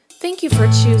Thank you for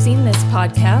choosing this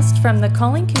podcast from the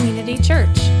Calling Community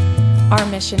Church. Our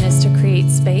mission is to create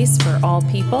space for all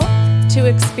people to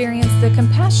experience the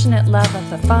compassionate love of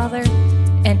the Father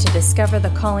and to discover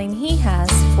the calling He has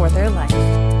for their life.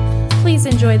 Please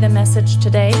enjoy the message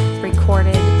today,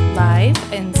 recorded live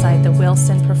inside the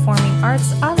Wilson Performing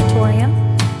Arts Auditorium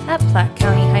at Platte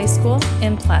County High School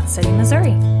in Platte City,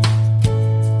 Missouri.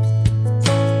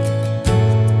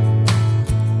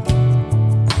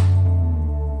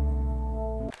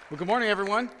 Well, good morning,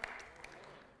 everyone.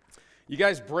 You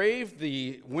guys braved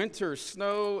the winter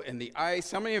snow and the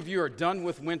ice. How many of you are done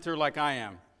with winter like I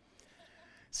am?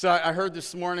 So I heard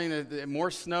this morning that more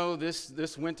snow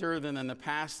this winter than in the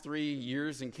past 3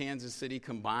 years in Kansas City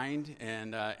combined,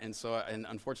 and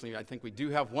unfortunately I think we do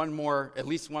have at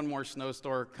least one more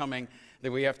snowstorm coming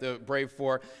that we have to brave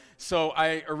for. So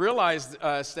I realized,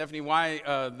 Stephanie, why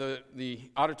the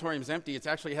auditorium is empty. It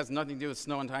actually has nothing to do with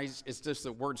snow and ice. It's just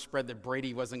the word spread that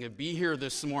Brady wasn't going to be here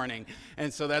this morning,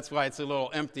 and so that's why it's a little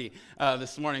empty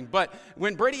this morning. But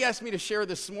when Brady asked me to share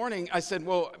this morning, I said,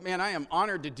 well, man, I am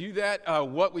honored to do that.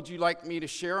 What would you like me to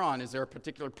share on? Is there a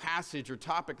particular passage or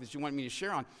topic that you want me to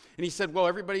share on? And he said, well,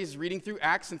 everybody's reading through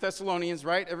Acts and Thessalonians,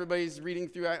 right? Everybody's reading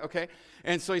through, okay.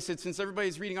 And so he said, since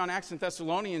everybody's reading on Acts and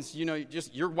Thessalonians,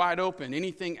 you're wide open,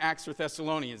 anything Acts or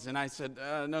Thessalonians. And I said,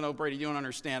 no, Brady, you don't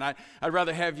understand. I'd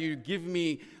rather have you give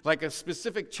me like a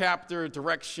specific chapter,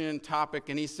 direction, topic.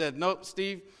 And he said, nope,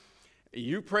 Steve,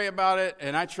 you pray about it,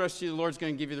 and I trust you, the Lord's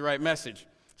going to give you the right message.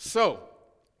 So,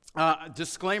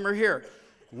 disclaimer here,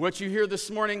 what you hear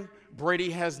this morning, Brady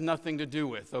has nothing to do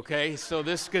with, okay? So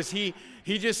this, because he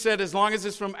just said as long as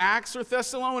it's from Acts or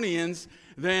Thessalonians,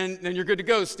 then you're good to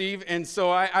go, Steve. And so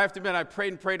I have to admit, I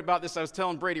prayed about this. I was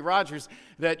telling Brady Rogers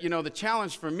that, the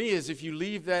challenge for me is if you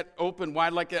leave that open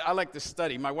wide, I like to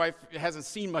study. My wife hasn't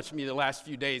seen much of me the last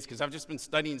few days because I've just been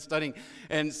studying.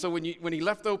 And so when he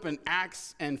left open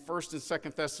Acts and 1st and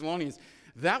 2nd Thessalonians,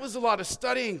 that was a lot of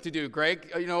studying to do,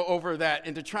 Greg, over that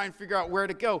and to try and figure out where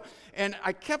to go. And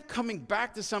I kept coming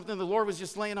back to something the Lord was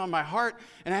just laying on my heart.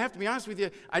 And I have to be honest with you,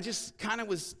 I just kind of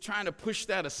was trying to push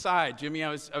that aside, Jimmy. I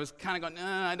was kind of going,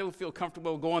 I don't feel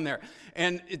comfortable going there.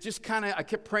 And it just I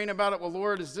kept praying about it. Well,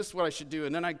 Lord, is this what I should do?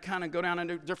 And then I'd kind of go down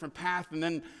a different path. And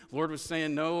then the Lord was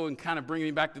saying no and kind of bringing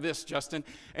me back to this, Justin.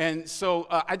 And so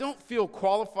I don't feel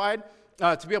qualified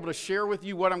to be able to share with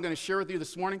you what I'm going to share with you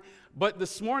this morning. But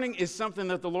this morning is something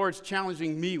that the Lord's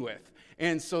challenging me with.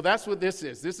 And so that's what this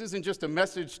is. This isn't just a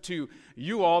message to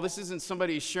you all. This isn't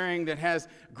somebody sharing that has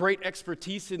great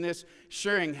expertise in this,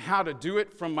 sharing how to do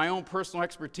it from my own personal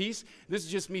expertise. This is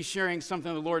just me sharing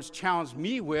something the Lord's challenged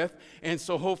me with. And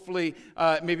so hopefully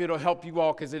maybe it'll help you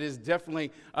all because it has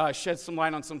definitely shed some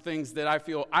light on some things that I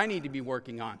feel I need to be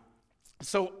working on.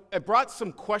 So it brought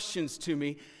some questions to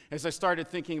me as I started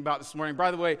thinking about this morning. By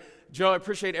the way, Joe, I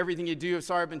appreciate everything you do. I'm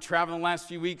sorry I've been traveling the last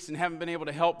few weeks and haven't been able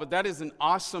to help, but that is an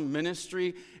awesome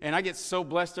ministry, and I get so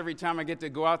blessed every time I get to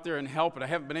go out there and help, and I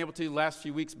haven't been able to the last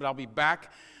few weeks, but I'll be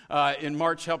back in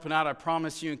March helping out. I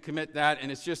promise you and commit that,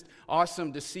 and it's just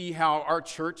awesome to see how our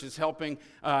church is helping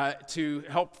to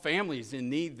help families in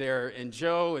need there, and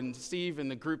Joe and Steve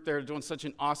and the group there are doing such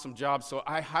an awesome job, so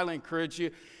I highly encourage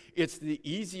you. It's the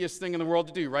easiest thing in the world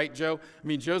to do, right, Joe? I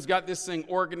mean, Joe's got this thing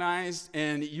organized,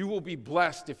 and you will be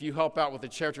blessed if you help out with the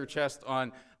treasure chest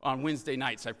on Wednesday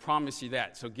nights. I promise you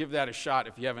that. So give that a shot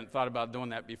if you haven't thought about doing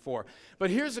that before. But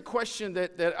here's a question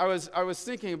that I was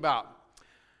thinking about.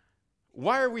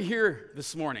 Why are we here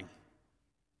this morning?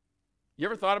 You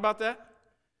ever thought about that?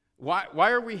 Why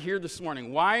are we here this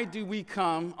morning? Why do we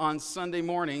come on Sunday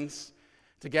mornings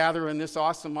to gather in this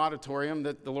awesome auditorium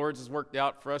that the Lord has worked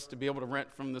out for us to be able to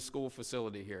rent from the school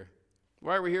facility here?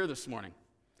 Why are we here this morning?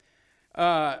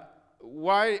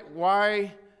 What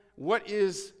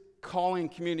is Calling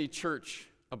Community Church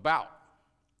about?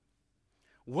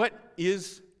 What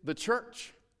is the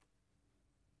church?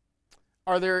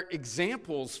 Are there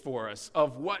examples for us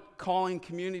of what Calling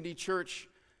Community Church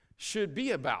should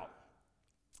be about?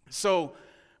 So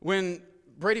when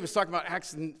Brady was talking about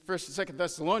Acts and 1st and 2nd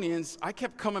Thessalonians, I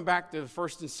kept coming back to the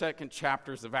 1st and 2nd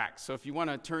chapters of Acts. So if you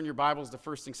want to turn your Bibles to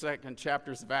 1st and 2nd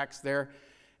chapters of Acts there,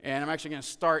 and I'm actually going to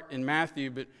start in Matthew,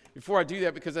 but before I do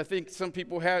that, because I think some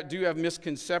people do have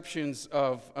misconceptions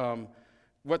of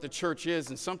what the church is,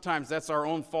 and sometimes that's our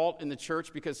own fault in the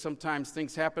church because sometimes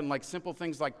things happen like simple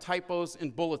things like typos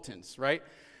in bulletins, right?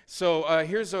 So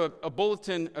here's a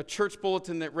bulletin, a church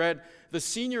bulletin that read, "The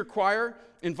senior choir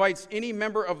invites any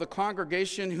member of the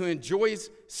congregation who enjoys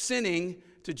sinning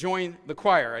to join the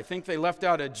choir." I think they left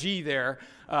out a G there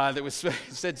that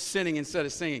said sinning instead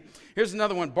of singing. Here's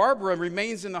another one. "Barbara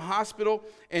remains in the hospital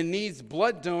and needs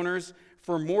blood donors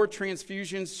for more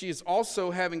transfusions. She is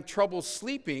also having trouble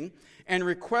sleeping and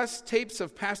requests tapes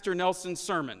of Pastor Nelson's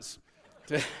sermons.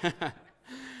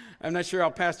 I'm not sure how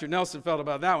Pastor Nelson felt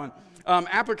about that one.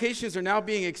 Applications are now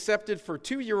being accepted for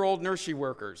 2-year-old nursery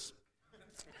workers.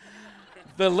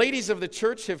 The ladies of the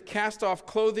church have cast off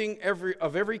clothing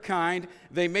of every kind.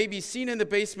 They may be seen in the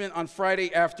basement on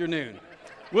Friday afternoon.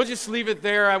 We'll just leave it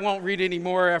there. I won't read any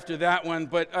more after that one.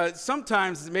 But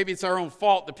sometimes maybe it's our own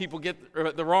fault that people get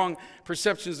the wrong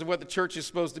perceptions of what the church is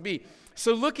supposed to be.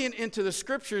 So looking into the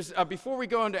scriptures, before we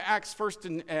go into Acts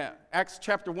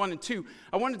chapter 1 and 2,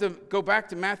 I wanted to go back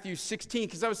to Matthew 16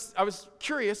 because I was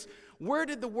curious, where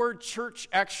did the word church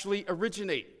actually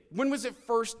originate? When was it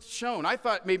first shown? I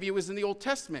thought maybe it was in the Old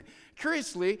Testament.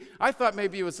 Curiously, I thought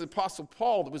maybe it was the Apostle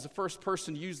Paul that was the first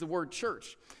person to use the word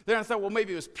church. Then I thought, well,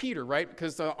 maybe it was Peter, right?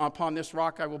 Because upon this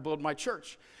rock I will build my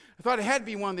church. I thought it had to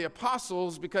be one of the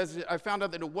apostles because I found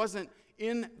out that it wasn't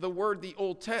in the word,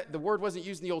 the word wasn't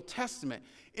used in the Old Testament.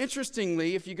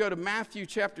 Interestingly, if you go to Matthew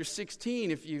chapter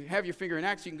 16, if you have your finger in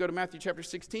Acts, you can go to Matthew chapter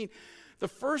 16. The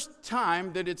first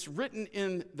time that it's written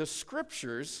in the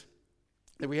scriptures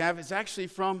that we have is actually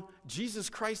from Jesus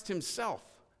Christ himself.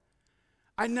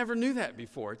 I never knew that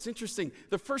before. It's interesting.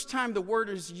 The first time the word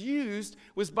is used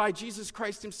was by Jesus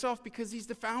Christ himself because he's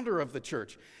the founder of the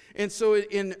church. And so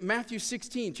in Matthew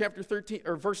 16, chapter 13,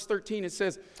 or verse 13, it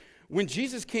says, when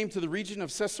Jesus came to the region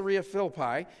of Caesarea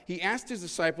Philippi, he asked his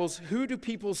disciples, who do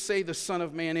people say the Son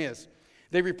of Man is?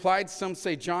 They replied, some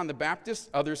say John the Baptist,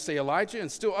 others say Elijah, and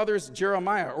still others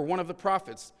Jeremiah or one of the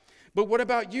prophets. But what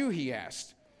about you, he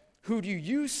asked. Who do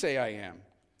you say I am?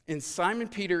 And Simon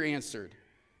Peter answered,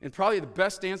 and probably the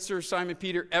best answer Simon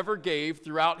Peter ever gave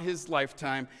throughout his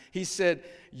lifetime, he said,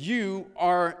 you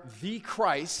are the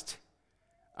Christ,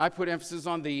 I put emphasis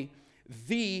on the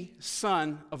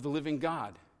Son of the living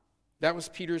God. That was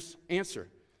Peter's answer.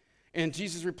 And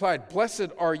Jesus replied, blessed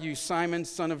are you, Simon,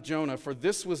 son of Jonah, for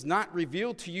this was not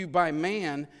revealed to you by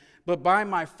man, but by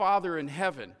my Father in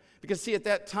heaven. Because, see, at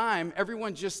that time,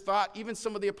 everyone just thought, even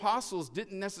some of the apostles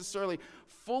didn't necessarily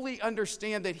fully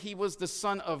understand that he was the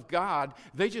Son of God.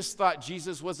 They just thought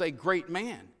Jesus was a great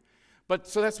man. But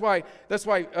so that's why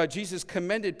Jesus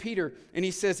commended Peter, and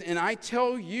he says, and I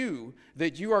tell you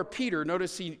that you are Peter.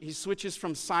 Notice he switches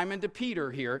from Simon to Peter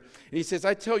here. And he says,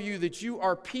 I tell you that you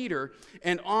are Peter,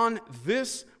 and on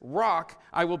this rock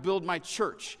I will build my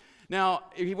church. Now,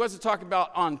 he wasn't talking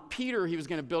about on Peter he was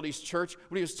going to build his church.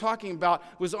 What he was talking about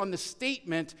was on the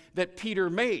statement that Peter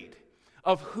made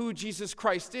of who Jesus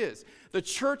Christ is. The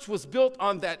church was built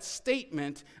on that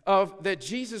statement of that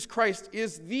Jesus Christ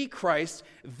is the Christ,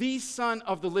 the Son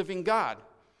of the living God.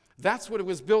 That's what it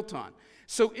was built on.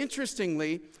 So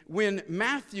interestingly, when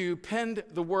Matthew penned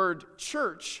the word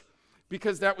church,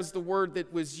 because that was the word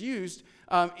that was used,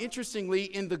 interestingly,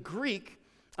 in the Greek,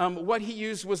 what he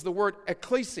used was the word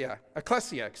ecclesia.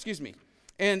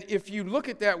 And if you look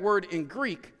at that word in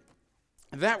Greek,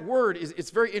 that word it's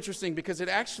very interesting because it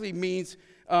actually means,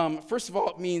 first of all,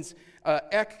 it means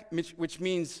ek, which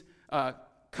means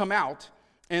come out,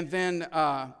 and then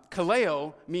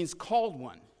kaleo means called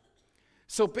one.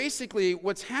 So basically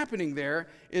what's happening there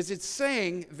is it's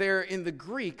saying there in the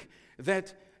Greek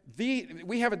that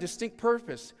we have a distinct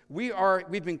purpose.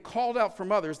 We've been called out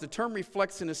from others. The term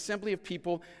reflects an assembly of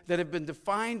people that have been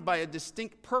defined by a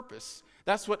distinct purpose.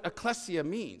 That's what ecclesia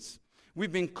means.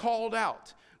 We've been called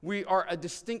out. We are a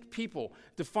distinct people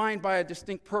defined by a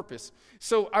distinct purpose.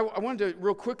 So I wanted to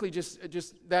real quickly just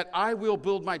that I will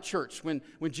build my church. When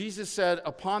Jesus said,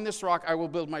 upon this rock I will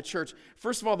build my church.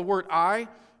 First of all, the word I,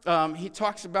 he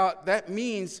talks about, that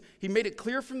means, he made it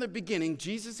clear from the beginning,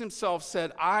 Jesus himself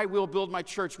said, I will build my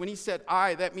church. When he said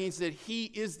I, that means that he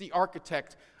is the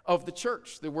architect of the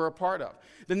church that we're a part of.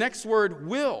 The next word,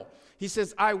 will. He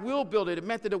says, I will build it. It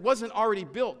meant that it wasn't already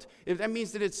built. That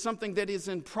means that it's something that is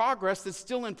in progress, that's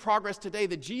still in progress today,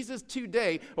 that Jesus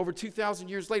today, over 2,000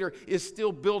 years later, is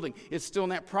still building. It's still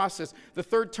in that process. The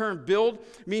third term, build,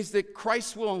 means that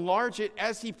Christ will enlarge it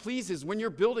as he pleases. When you're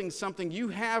building something, you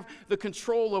have the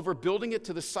control over building it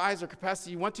to the size or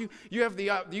capacity you want to. You have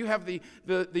the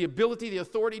ability, the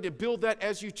authority to build that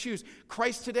as you choose.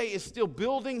 Christ today is still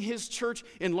building his church,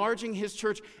 enlarging his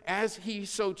church as he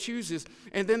so chooses.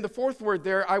 And then the fourth word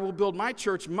there, I will build my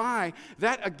church,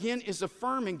 that again is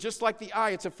affirming, just like the I,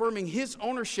 it's affirming his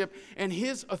ownership and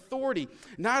his authority.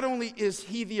 Not only is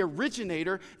he the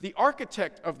originator, the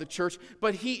architect of the church,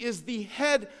 but he is the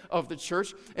head of the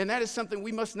church. And that is something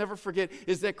we must never forget,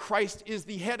 is that Christ is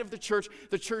the head of the church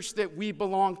that we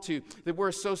belong to, that we're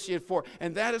associated for.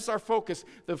 And that is our focus.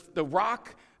 The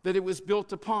rock that it was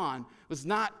built upon was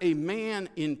not a man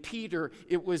in Peter,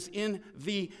 it was in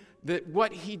the that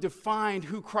what he defined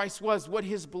who Christ was, what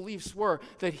his beliefs were,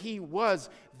 that he was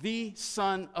the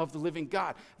Son of the living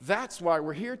God. That's why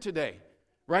we're here today,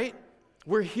 right?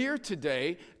 We're here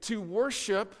today to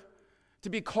worship, to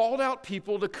be called out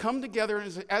people, to come together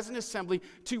as an assembly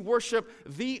to worship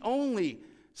the only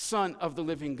Son of the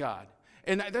living God.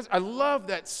 And I love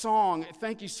that song.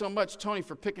 Thank you so much, Tony,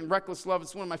 for picking Reckless Love.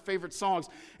 It's one of my favorite songs.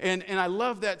 And I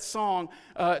love that song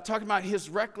talking about his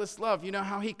reckless love. You know,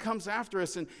 how he comes after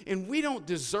us. And we don't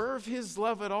deserve his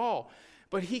love at all.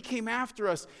 But he came after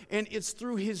us. And it's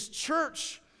through his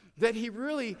church that he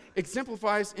really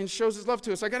exemplifies and shows his love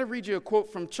to us. I got to read you a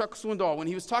quote from Chuck Swindoll. When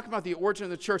he was talking about the origin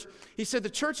of the church, he said, "The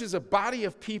church is a body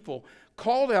of people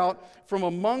called out from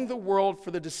among the world for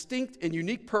the distinct and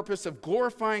unique purpose of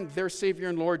glorifying their Savior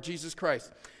and Lord, Jesus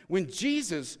Christ." When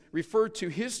Jesus referred to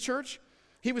his church,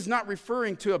 he was not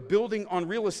referring to a building on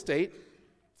real estate,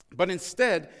 but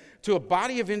instead to a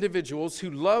body of individuals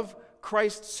who love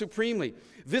Christ supremely.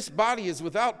 This body is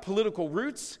without political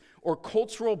roots or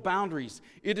cultural boundaries.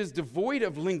 It is devoid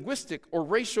of linguistic or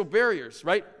racial barriers,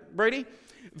 right, Brady?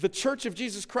 The Church of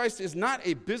Jesus Christ is not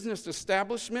a business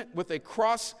establishment with a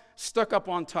cross stuck up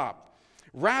on top.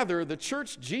 Rather, the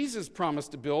church Jesus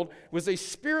promised to build was a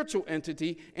spiritual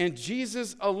entity, and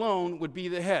Jesus alone would be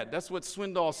the head. That's what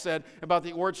Swindoll said about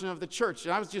the origin of the church.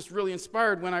 And I was just really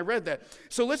inspired when I read that.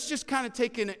 So let's just kind of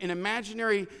take an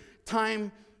imaginary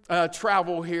time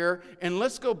travel here, and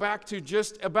let's go back to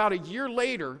just about a year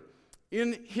later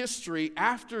in history,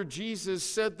 after Jesus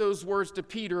said those words to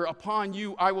Peter, "Upon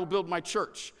you I will build my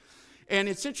church." And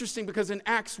it's interesting because in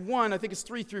Acts 1, I think it's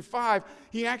 3 through 5,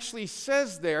 he actually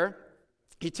says there,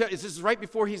 this is right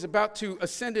before he's about to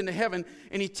ascend into heaven,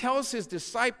 and he tells his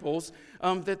disciples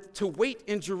that to wait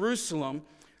in Jerusalem.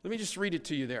 Let me just read it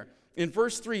to you there. In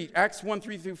verse 3, Acts 1,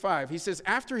 3 through 5, he says,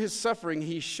 "After his suffering,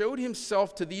 he showed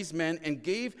himself to these men and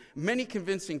gave many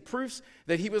convincing proofs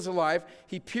that he was alive.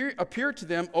 He appeared to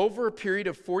them over a period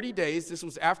of 40 days. This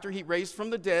was after he raised from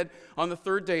the dead on the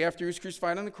third day after he was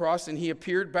crucified on the cross, and he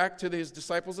appeared back to his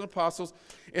disciples and apostles.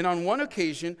 And on one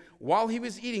occasion, while he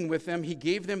was eating with them, he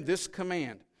gave them this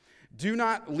command: 'Do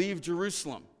not leave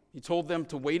Jerusalem.'" He told them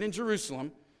to wait in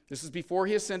Jerusalem. This is before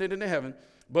he ascended into heaven.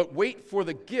 "But wait for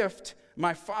the gift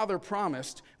my Father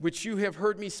promised, which you have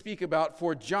heard me speak about.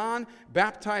 For John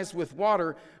baptized with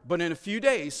water, but in a few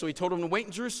days," so he told them to wait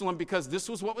in Jerusalem because this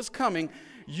was what was coming,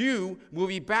 "you will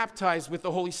be baptized with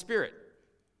the Holy Spirit."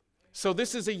 So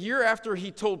this is a year after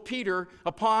he told Peter,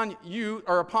 upon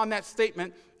that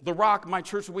statement, "The rock, my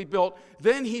church will be built."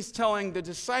 Then he's telling the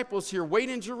disciples here, wait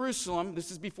in Jerusalem.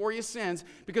 This is before he ascends,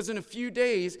 because in a few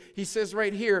days, he says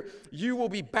right here, "You will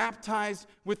be baptized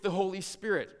with the Holy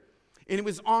Spirit." And it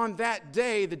was on that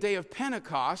day, the day of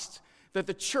Pentecost, that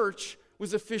the church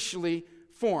was officially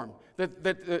formed.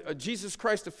 That Jesus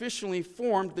Christ officially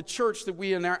formed the church that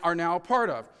we are now a part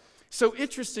of. So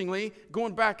interestingly,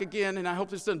 going back again, and I hope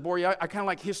this doesn't bore you, I kind of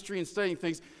like history and studying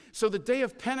things. So the day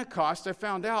of Pentecost, I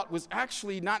found out, was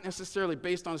actually not necessarily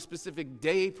based on a specific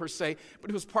day per se, but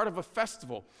it was part of a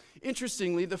festival.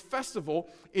 Interestingly, the festival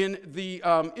in the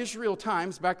Israel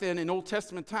times, back then in Old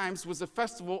Testament times, was a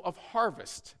festival of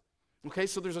harvest. Okay,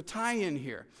 so there's a tie-in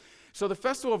here. So the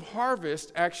festival of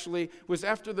harvest actually was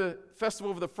after the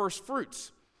festival of the first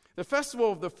fruits. The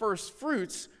festival of the first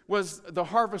fruits was the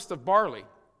harvest of barley.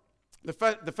 The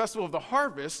festival of the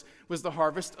harvest was the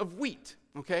harvest of wheat,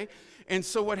 okay? And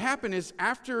so what happened is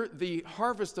after the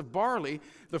harvest of barley,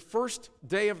 the first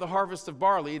day of the harvest of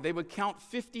barley, they would count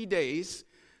 50 days.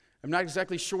 I'm not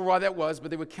exactly sure why that was,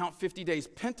 but they would count 50 days.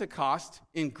 Pentecost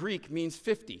in Greek means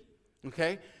 50,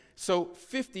 okay? So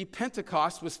 50,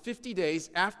 Pentecost was 50 days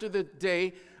after the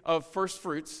day of first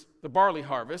fruits, the barley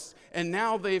harvest, and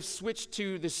now they've switched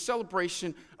to the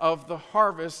celebration of the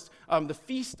harvest. The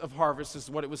Feast of Harvest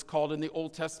is what it was called in the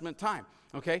Old Testament time,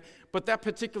 okay? But that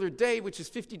particular day, which is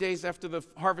 50 days after the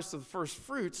harvest of the first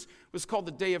fruits, was called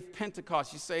the day of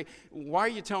Pentecost. You say, why are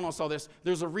you telling us all this?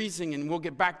 There's a reason, and we'll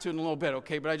get back to it in a little bit,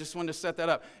 okay? But I just wanted to set that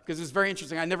up because it's very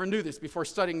interesting. I never knew this before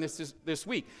studying this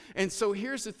week. And so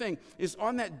here's the thing, is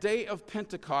on that day of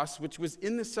Pentecost, which was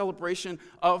in the celebration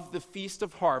of the Feast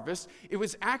of Harvest, it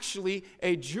was actually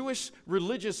a Jewish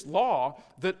religious law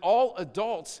that all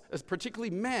adults,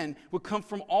 particularly men, would come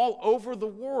from all over the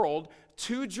world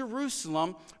to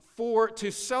Jerusalem to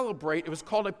celebrate. It was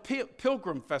called a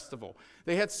pilgrim festival.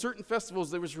 They had certain festivals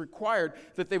that was required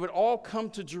that they would all come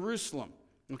to Jerusalem,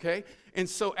 okay? And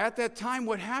so at that time,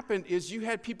 what happened is you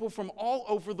had people from all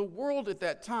over the world at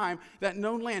that time, that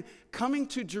known land, coming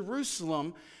to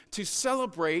Jerusalem to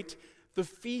celebrate the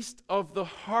Feast of the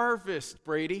Harvest,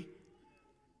 Brady.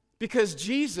 Because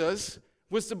Jesus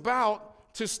was about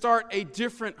to start a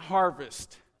different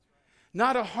harvest.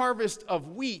 Not a harvest of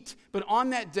wheat, but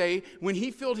on that day when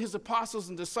he filled his apostles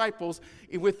and disciples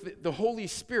with the Holy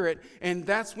Spirit, and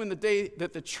that's when the day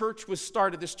that the church was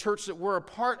started, this church that we're a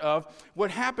part of,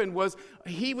 what happened was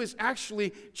he was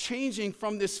actually changing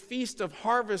from this feast of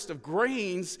harvest of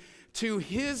grains to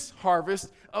his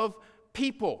harvest of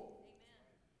people.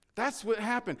 That's what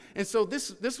happened. And so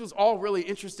this was all really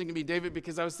interesting to me, David,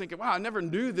 because I was thinking, wow, I never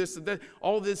knew this,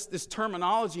 all this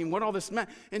terminology and what all this meant.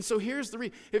 And so here's the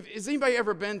reason. Has anybody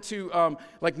ever been to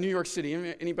like New York City?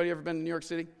 Anybody ever been to New York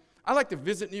City? I like to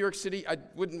visit New York City. I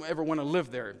wouldn't ever want to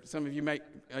live there. Some of you may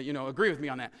agree with me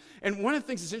on that. And one of the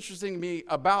things that's interesting to me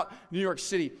about New York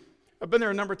City, I've been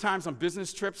there a number of times on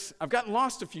business trips. I've gotten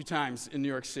lost a few times in New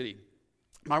York City.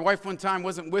 My wife one time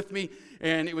wasn't with me,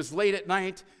 and it was late at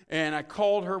night, and I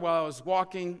called her while I was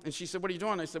walking, and she said, "What are you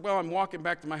doing?" I said, "Well, I'm walking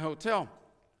back to my hotel."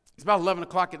 It's about 11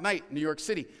 o'clock at night in New York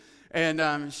City.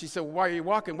 And she said, "Well, why are you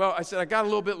walking?" Well, I said, "I got a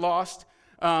little bit lost,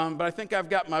 but I think I've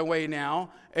got my way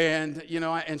now." And,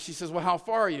 and she says, "Well, how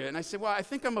far are you?" And I said, "Well, I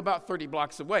think I'm about 30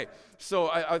 blocks away. So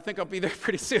I think I'll be there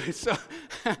pretty soon." So,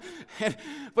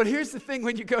 but here's the thing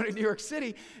when you go to New York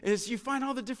City is you find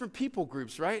all the different people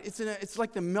groups, right? It's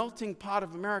like the melting pot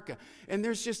of America. And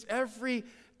there's just every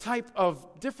type of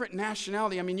different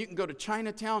nationality. I mean, you can go to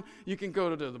Chinatown, you can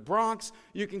go to the Bronx,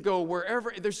 you can go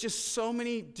wherever. There's just so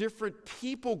many different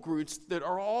people groups that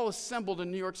are all assembled in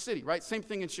New York City, right? Same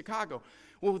thing in Chicago.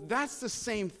 Well, that's the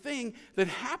same thing that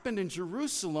happened in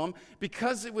Jerusalem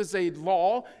because it was a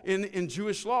law in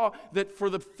Jewish law that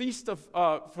for the feast of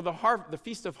the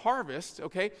Feast of Harvest,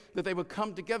 okay, that they would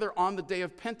come together on the day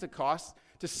of Pentecost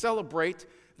to celebrate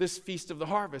this Feast of the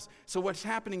Harvest. So what's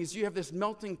happening is you have this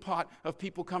melting pot of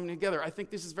people coming together. I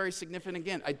think this is very significant.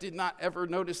 Again, I did not ever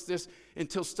notice this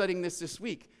until studying this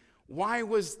week. Why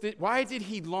did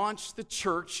he launch the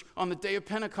church on the day of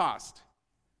Pentecost?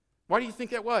 Why do you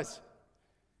think that was?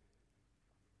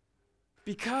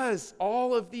 Because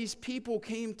all of these people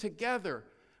came together.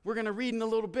 We're going to read in a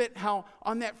little bit how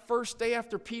on that first day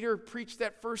after Peter preached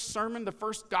that first sermon, the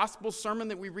first gospel sermon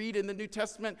that we read in the New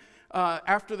Testament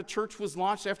after the church was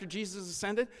launched, after Jesus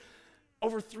ascended,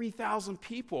 over 3,000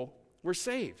 people were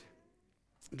saved.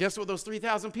 Guess what those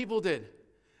 3,000 people did?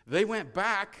 They went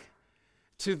back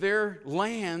to their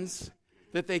lands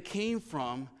that they came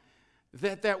from.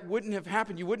 That wouldn't have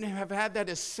happened. You wouldn't have had that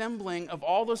assembling of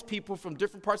all those people from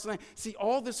different parts of the land. See,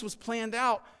 all this was planned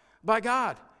out by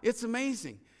God. It's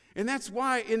amazing. And that's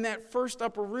why in that first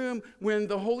upper room, when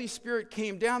the Holy Spirit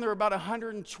came down, there were about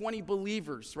 120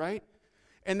 believers, right?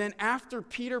 And then after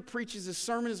Peter preaches his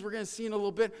sermon, as we're going to see in a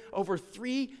little bit, over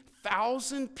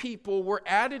 3,000 people were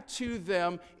added to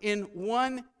them in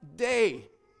one day.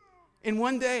 In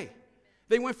one day.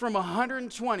 They went from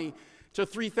 120 to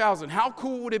 3,000. How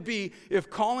cool would it be if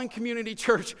Calling Community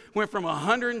Church went from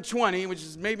 120, which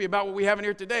is maybe about what we have in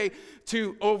here today,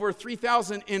 to over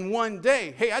 3,000 in one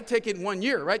day? Hey, I'd take it in 1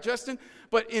 year, right, Justin?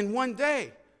 But in one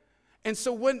day. And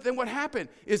so then what happened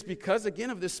is because, again,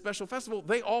 of this special festival,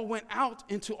 they all went out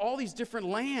into all these different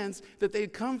lands that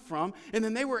they'd come from, and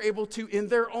then they were able to, in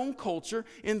their own culture,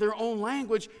 in their own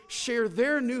language, share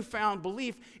their newfound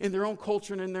belief in their own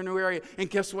culture and in their new area. And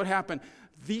guess what happened?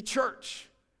 The church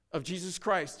of Jesus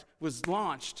Christ was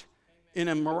launched in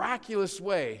a miraculous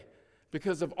way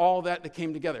because of all that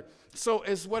came together. So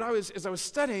as I was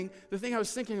studying, the thing I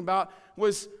was thinking about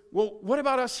was, well, what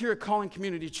about us here at Calling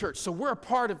Community Church? So we're a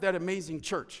part of that amazing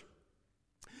church.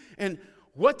 And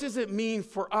what does it mean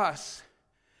for us?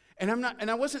 And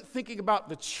I wasn't thinking about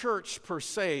the church per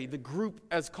se, the group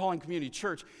as Calling Community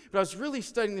Church, but I was really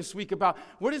studying this week about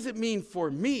what does it mean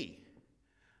for me?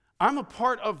 I'm a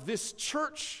part of this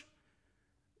church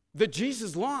that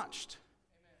Jesus launched.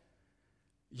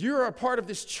 You're a part of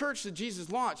this church that Jesus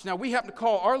launched. Now, we happen to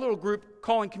call our little group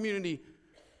Calling Community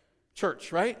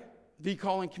Church, right? The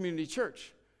Calling Community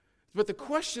Church. But the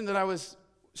question that I was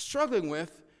struggling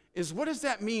with is, what does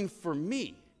that mean for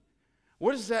me?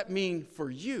 What does that mean for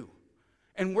you?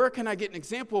 And where can I get an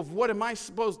example of what am I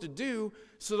supposed to do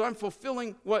so that I'm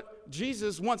fulfilling what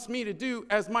Jesus wants me to do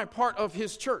as my part of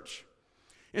his church?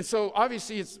 And so,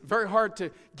 obviously, it's very hard to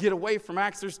get away from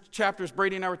Acts. There's chapters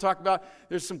Brady and I were talking about.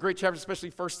 There's some great chapters, especially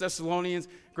 1 Thessalonians,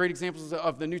 great examples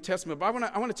of the New Testament. But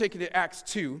I want to take you to Acts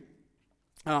 2.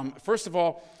 First of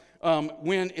all,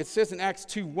 when it says in Acts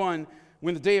 2:1,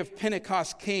 when the day of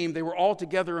Pentecost came, they were all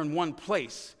together in one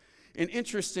place. And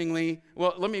interestingly,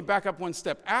 well, let me back up one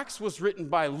step. Acts was written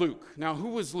by Luke. Now, who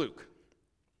was Luke?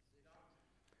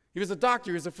 He was a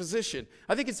doctor, he was a physician.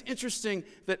 I think it's interesting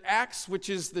that Acts, which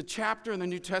is the chapter in the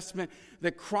New Testament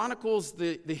that chronicles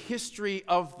the history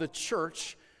of the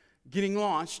church getting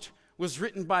launched, was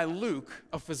written by Luke,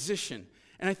 a physician.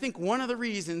 And I think one of the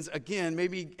reasons, again,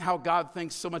 maybe how God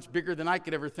thinks so much bigger than I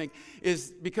could ever think,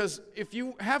 is because if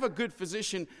you have a good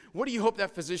physician, what do you hope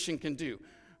that physician can do?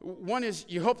 One is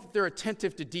you hope that they're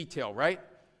attentive to detail, right?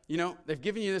 You know, they've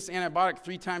given you this antibiotic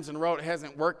 3 times in a row. It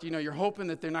hasn't worked. You know, you're hoping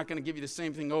that they're not going to give you the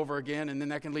same thing over again, and then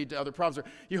that can lead to other problems. Or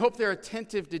you hope they're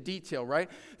attentive to detail, right?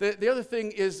 The other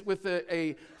thing is with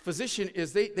a physician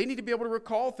is they need to be able to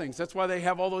recall things. That's why they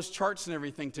have all those charts and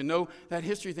everything to know that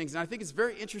history things. And I think it's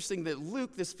very interesting that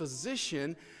Luke, this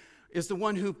physician, is the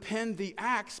one who penned the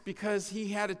Acts because he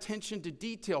had attention to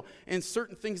detail and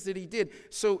certain things that he did.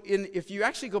 So if you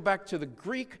actually go back to the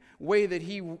Greek way that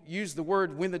he used the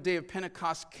word when the day of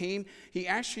Pentecost came, he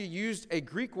actually used a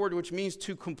Greek word which means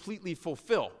to completely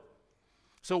fulfill.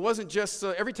 So it wasn't just,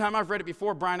 every time I've read it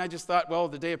before, Brian, I just thought, well,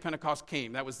 the day of Pentecost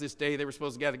came. That was this day they were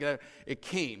supposed to gather together. It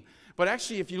came. But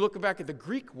actually, if you look back at the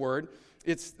Greek word,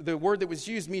 it's the word that was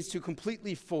used means to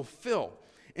completely fulfill.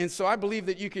 And so I believe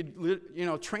that you could,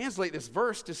 translate this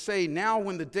verse to say, now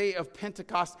when the day of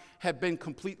Pentecost had been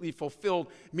completely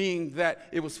fulfilled, meaning that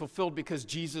it was fulfilled because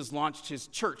Jesus launched his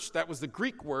church. That was the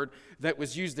Greek word that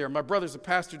was used there. My brother's a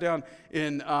pastor down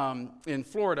in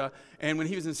Florida, and when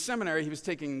he was in seminary, he was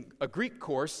taking a Greek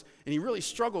course, and he really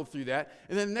struggled through that.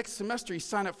 And then the next semester, he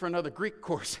signed up for another Greek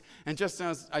course. And just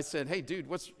as I said, hey, dude,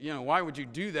 why would you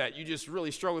do that? You just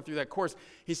really struggled through that course.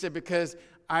 He said, because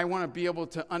I want to be able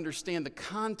to understand the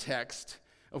context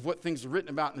of what things are written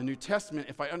about in the New Testament.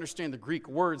 If I understand the Greek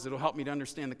words, it'll help me to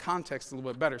understand the context a little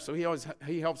bit better. So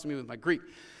he helps me with my Greek.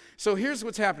 So here's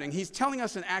what's happening. He's telling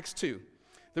us in Acts 2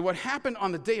 that what happened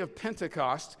on the day of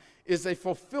Pentecost is a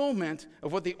fulfillment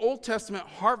of what the Old Testament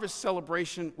harvest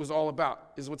celebration was all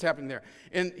about, is what's happening there.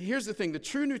 And here's the thing. The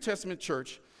true New Testament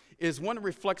church is one that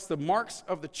reflects the marks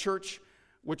of the church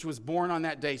which was born on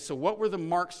that day. So what were the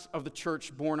marks of the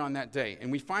church born on that day?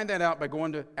 And we find that out by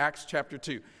going to Acts chapter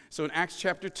 2. So in Acts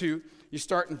chapter 2, you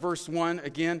start in verse 1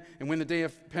 again, and when the day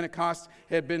of Pentecost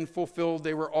had been fulfilled,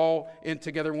 they were all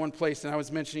together in one place. And I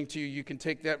was mentioning to you, you can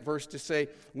take that verse to say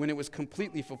when it was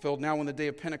completely fulfilled. Now when the day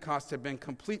of Pentecost had been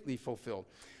completely fulfilled,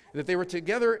 that they were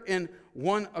together in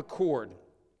one accord.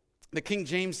 The King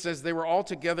James says they were all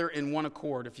together in one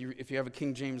accord, if you have a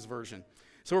King James version.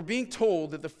 So we're being told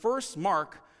that the first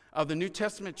mark of the New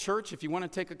Testament church, if you want to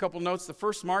take a couple notes, the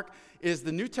first mark is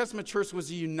the New Testament church was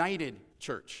a united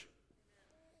church.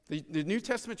 The New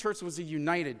Testament church was a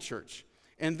united church.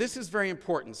 And this is very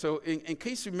important. So in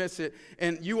case you miss it,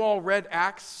 and you all read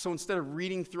Acts, so instead of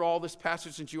reading through all this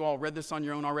passage, since you all read this on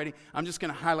your own already, I'm just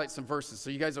going to highlight some verses. So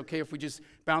you guys okay if we just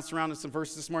bounce around in some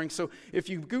verses this morning? So if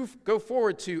you go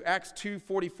forward to Acts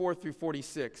 2:44 through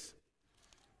 46.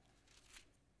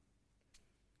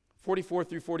 44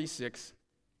 through 46.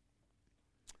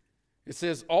 It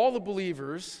says, all the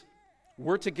believers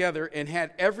were together and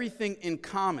had everything in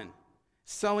common.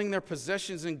 Selling their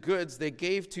possessions and goods, they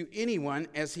gave to anyone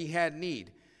as he had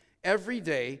need. Every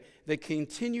day, they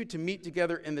continued to meet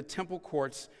together in the temple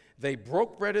courts. They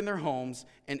broke bread in their homes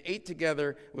and ate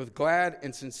together with glad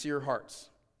and sincere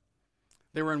hearts.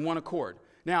 They were in one accord.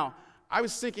 Now, I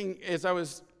was thinking as I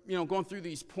was, going through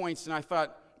these points, and I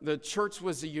thought, the church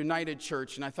was a united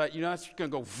church, and I thought, that's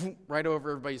going to go right over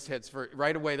everybody's heads.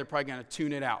 Right away, they're probably going to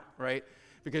tune it out, right?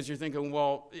 Because you're thinking,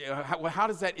 well, how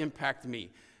does that impact me?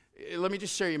 Let me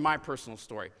just share you my personal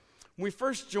story. When we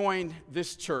first joined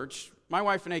this church, my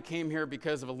wife and I came here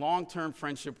because of a long-term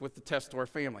friendship with the Testor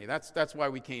family. That's why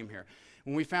we came here.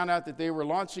 When we found out that they were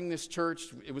launching this church,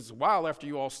 it was a while after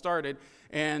you all started,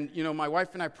 and, my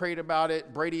wife and I prayed about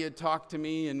it. Brady had talked to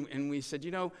me, and we said,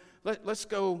 let's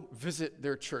go visit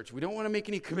their church. We don't want to make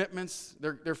any commitments.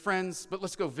 They're friends, but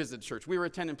let's go visit church. We were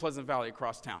attending Pleasant Valley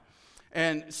across town.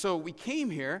 And so we came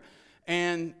here,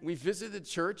 and we visited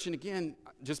church. And again,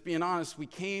 just being honest, we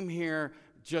came here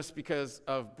just because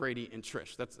of Brady and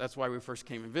Trish. That's why we first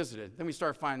came and visited. Then we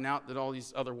started finding out that all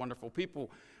these other wonderful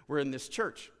people were in this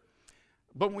church.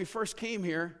 But when we first came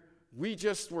here, we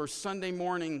just were Sunday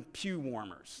morning pew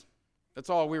warmers. That's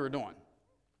all we were doing.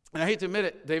 And I hate to admit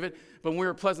it, David, but when we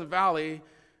were at Pleasant Valley,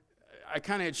 I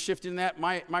kind of had shifted in that.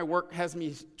 My work has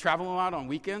me traveling a lot on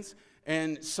weekends.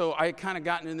 And so I kind of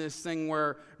gotten in this thing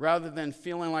where rather than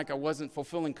feeling like I wasn't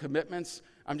fulfilling commitments,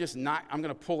 I'm going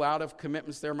to pull out of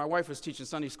commitments there. My wife was teaching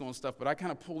Sunday school and stuff, but I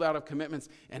kind of pulled out of commitments,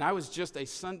 and I was just a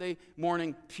Sunday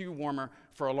morning pew warmer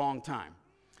for a long time.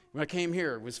 When I came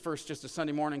here, it was first just a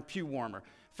Sunday morning pew warmer.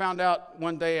 Found out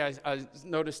one day, I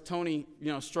noticed Tony,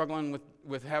 struggling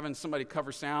with having somebody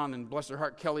cover sound, and bless her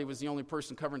heart, Kelly was the only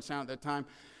person covering sound at that time.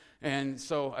 And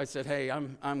so I said, hey,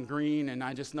 I'm green, and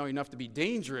I just know enough to be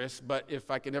dangerous, but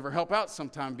if I could ever help out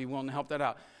sometime, be willing to help that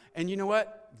out. And you know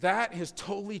what? That has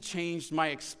totally changed my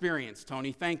experience,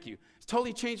 Tony. Thank you. It's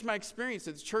totally changed my experience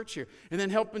at the church here. And then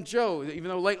helping Joe, even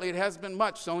though lately it hasn't been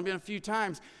much, it's only been a few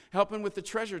times, helping with the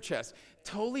treasure chest.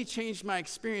 Totally changed my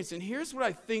experience. And here's what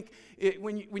I think,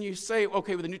 when you say,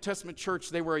 okay, with the New Testament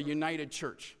church, they were a united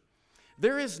church.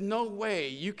 There is no way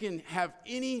you can have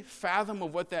any fathom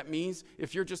of what that means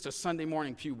if you're just a Sunday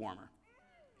morning pew warmer.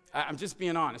 I'm just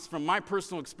being honest from my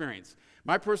personal experience.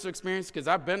 My personal experience, because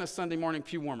I've been a Sunday morning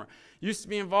pew warmer. Used to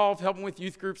be involved helping with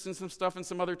youth groups and some stuff in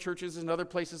some other churches and other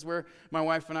places where my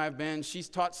wife and I have been. She's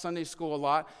taught Sunday school a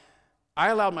lot. I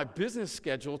allowed my business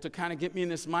schedule to kind of get me in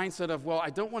this mindset of, well,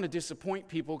 I don't want to disappoint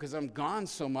people because I'm gone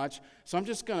so much, so I'm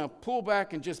just going to pull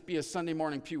back and just be a Sunday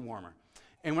morning pew warmer.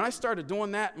 And when I started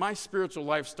doing that, my spiritual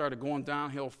life started going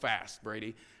downhill fast,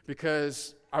 Brady,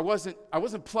 because I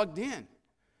wasn't plugged in.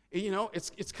 You know,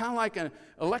 it's kind of like an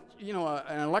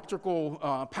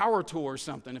electrical power tool or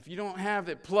something. If you don't have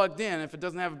it plugged in, if it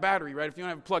doesn't have a battery, right? If you don't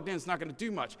have it plugged in, it's not going to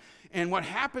do much. And what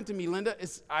happened to me, Linda,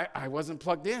 is I wasn't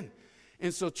plugged in.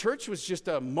 And so church was just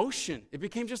a motion. It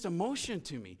became just a motion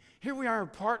to me. Here we are,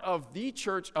 part of the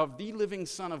church of the living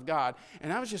Son of God.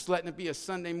 And I was just letting it be a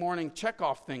Sunday morning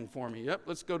checkoff thing for me. Yep,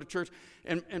 let's go to church.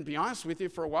 And be honest with you,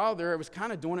 for a while there, I was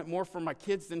kind of doing it more for my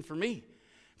kids than for me.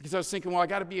 Because I was thinking, well, I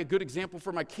got to be a good example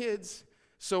for my kids,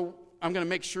 so I'm going to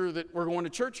make sure that we're going to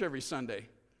church every Sunday.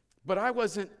 But I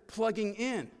wasn't plugging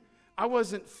in. I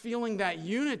wasn't feeling that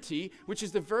unity, which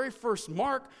is the very first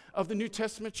mark of the New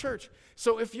Testament church.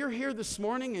 So if you're here this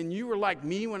morning and you were like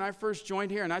me when I first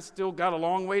joined here, and I still got a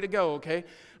long way to go, okay?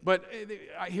 But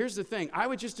here's the thing. I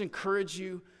would just encourage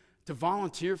you to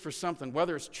volunteer for something,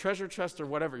 whether it's treasure chest or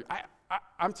whatever.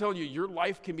 I'm telling you, your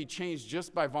life can be changed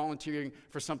just by volunteering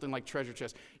for something like treasure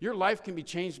chest. Your life can be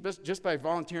changed just by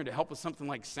volunteering to help with something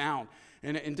like sound.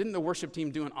 And didn't the worship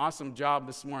team do an awesome job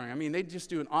this morning? I mean, they just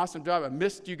do an awesome job. I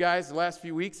missed you guys the last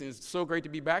few weeks, and it's so great to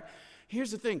be back.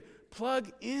 Here's the thing. Plug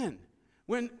in.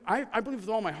 When I believe with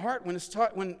all my heart, when it's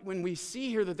taught, when we see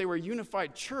here that they were a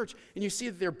unified church, and you see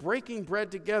that they're breaking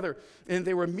bread together, and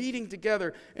they were meeting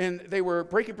together, and they were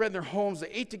breaking bread in their homes, they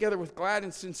ate together with glad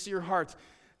and sincere hearts.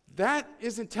 That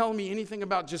isn't telling me anything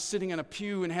about just sitting in a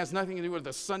pew and has nothing to do with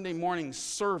a Sunday morning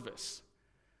service.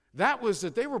 That was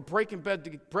that they were breaking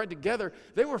bread together.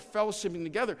 They were fellowshipping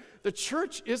together. The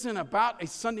church isn't about a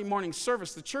Sunday morning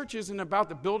service. The church isn't about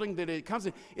the building that it comes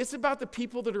in. It's about the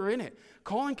people that are in it.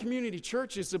 Calling Community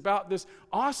Church is about this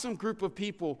awesome group of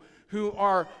people who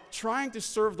are trying to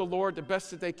serve the Lord the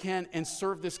best that they can and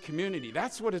serve this community.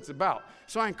 That's what it's about.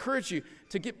 So I encourage you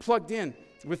to get plugged in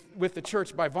with the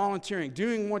church by volunteering,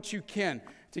 doing what you can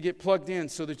to get plugged in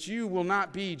so that you will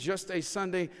not be just a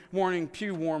Sunday morning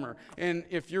pew warmer. And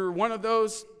if you're one of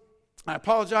those, I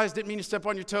apologize, didn't mean to step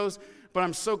on your toes, but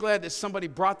I'm so glad that somebody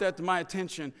brought that to my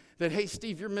attention that, hey,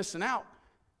 Steve, you're missing out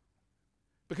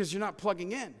because you're not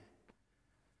plugging in.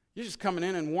 You're just coming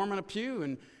in and warming a pew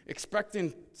and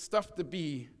expecting stuff to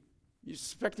be, you're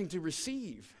expecting to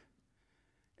receive.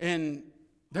 And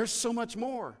there's so much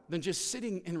more than just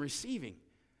sitting and receiving.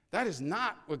 That is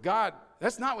not what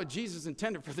that's not what Jesus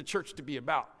intended for the church to be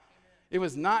about. It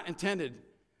was not intended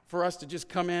for us to just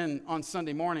come in on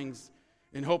Sunday mornings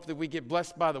and hope that we get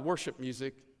blessed by the worship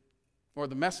music or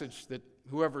the message that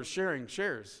whoever is sharing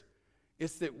shares.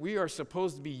 It's that we are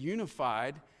supposed to be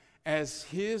unified as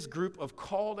his group of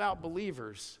called out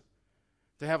believers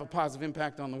to have a positive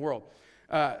impact on the world.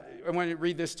 I want to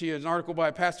read this to you. An article by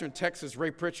a pastor in Texas,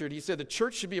 Ray Pritchard. He said, the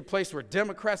church should be a place where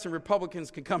Democrats and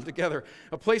Republicans can come together,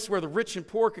 a place where the rich and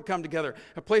poor can come together,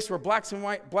 a place where blacks and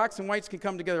whites can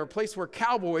come together, a place where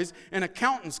cowboys and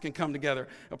accountants can come together,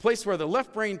 a place where the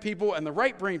left-brain people and the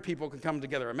right-brain people can come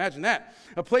together. Imagine that.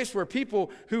 A place where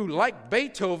people who like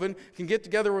Beethoven can get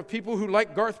together with people who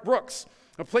like Garth Brooks.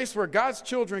 A place where God's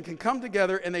children can come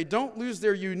together and they don't lose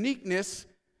their uniqueness,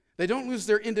 they don't lose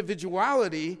their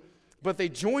individuality, but they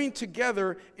join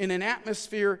together in an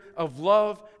atmosphere of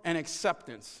love and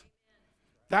acceptance.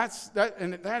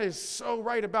 And that is so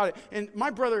right about it. And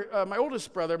my brother, my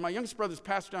youngest brother is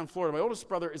pastor down in Florida. My oldest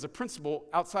brother is a principal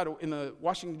in the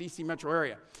Washington, D.C. metro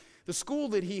area. The school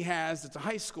that he has, it's a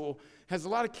high school, has a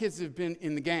lot of kids that have been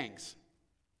in the gangs.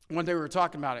 One day we were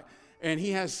talking about it. And he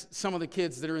has some of the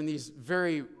kids that are in these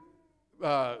very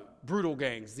brutal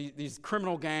gangs, these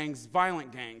criminal gangs,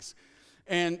 violent gangs.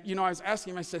 And, I was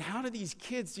asking him, I said, how do these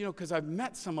kids, because I've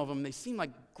met some of them, they seem like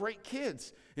great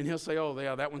kids. And he'll say, oh,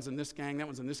 yeah, that one's in this gang, that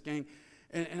one's in this gang.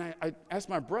 And I asked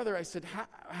my brother, I said,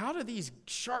 how do these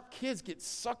sharp kids get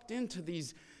sucked into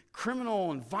these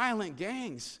criminal and violent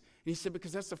gangs? And he said,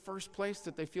 because that's the first place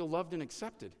that they feel loved and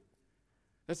accepted.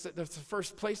 That's the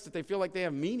first place that they feel like they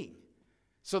have meaning.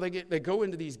 So they go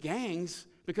into these gangs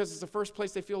because it's the first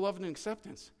place they feel love and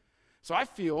acceptance. So I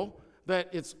feel that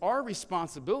it's our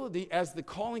responsibility as the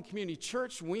Calling Community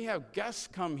Church, when we have guests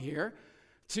come here,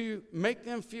 to make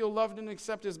them feel loved and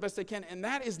accepted as best they can. And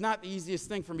that is not the easiest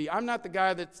thing for me. I'm not the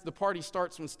guy that the party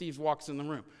starts when Steve walks in the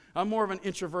room. I'm more of an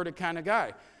introverted kind of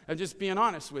guy. I'm just being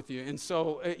honest with you. And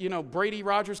so, Brady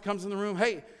Rogers comes in the room.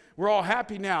 Hey, we're all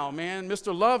happy now, man.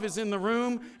 Mr. Love is in the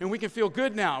room, and we can feel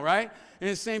good now, right? And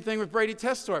the same thing with Brady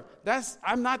Testorp.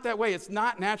 I'm not that way. It's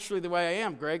not naturally the way I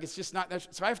am, Greg. It's just not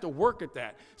natural. So I have to work at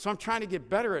that. So I'm trying to get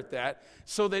better at that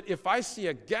so that if I see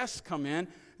a guest come in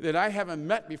that I haven't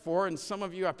met before, and some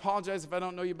of you, I apologize if I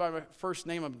don't know you by my first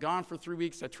name. I'm gone for 3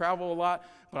 weeks. I travel a lot,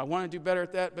 but I want to do better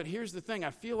at that. But here's the thing. I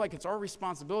feel like it's our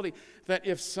responsibility that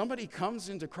if somebody comes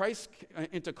into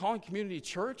into Calling Community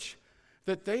Church,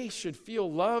 that they should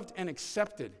feel loved and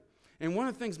accepted. And one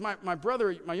of the things, my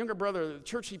younger brother, the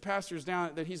church he pastors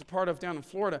down, that he's a part of down in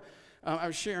Florida, I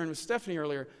was sharing with Stephanie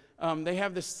earlier, they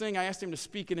have this thing. I asked him to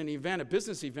speak at an event, a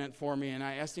business event for me, and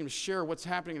I asked him to share what's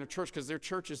happening in the church because their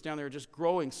churches down there are just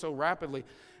growing so rapidly.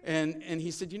 And he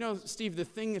said, Steve, the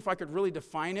thing, if I could really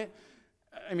define it,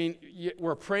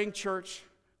 we're a praying church.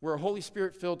 We're a Holy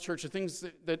Spirit-filled church, the things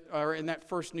that are in that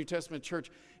first New Testament church.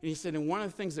 And he said, and one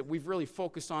of the things that we've really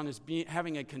focused on is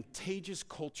having a contagious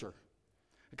culture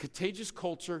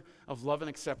of love and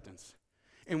acceptance.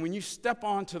 And when you step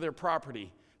onto their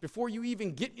property, before you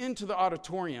even get into the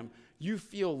auditorium, you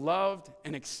feel loved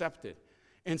and accepted.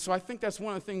 And so I think that's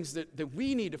one of the things that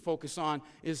we need to focus on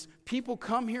is people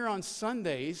come here on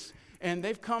Sundays, and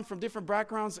they've come from different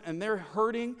backgrounds, and they're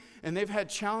hurting, and they've had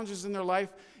challenges in their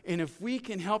life. And if we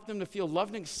can help them to feel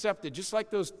loved and accepted, just like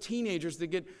those teenagers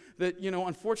that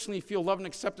unfortunately feel love and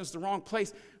acceptance in the wrong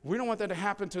place, we don't want that to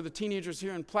happen to the teenagers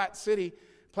here in Platte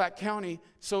County.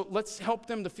 So let's help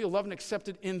them to feel loved and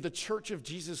accepted in the Church of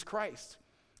Jesus Christ.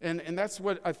 And that's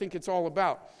what I think it's all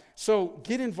about. So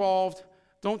get involved.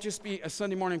 Don't just be a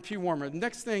Sunday morning pew warmer. The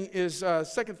next thing is,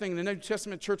 second thing, the New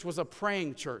Testament church was a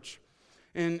praying church.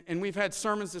 And we've had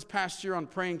sermons this past year on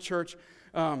praying church.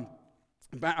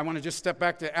 I want to just step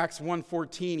back to Acts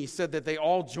 1:14. He said that they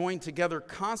all joined together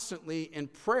constantly in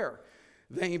prayer.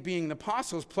 They being the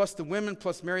apostles, plus the women,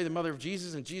 plus Mary, the mother of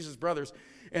Jesus, and Jesus' brothers.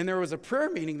 And there was a prayer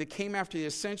meeting that came after the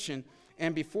ascension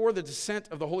and before the descent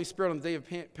of the Holy Spirit on the day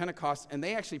of Pentecost. And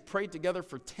they actually prayed together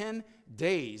for 10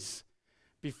 days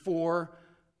before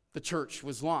the church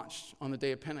was launched on the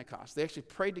day of Pentecost. They actually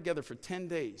prayed together for 10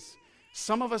 days.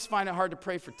 Some of us find it hard to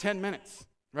pray for 10 minutes,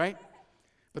 right?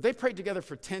 But they prayed together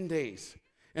for 10 days.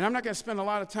 And I'm not going to spend a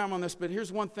lot of time on this, but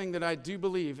here's one thing that I do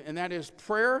believe, and that is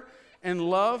prayer and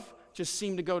love just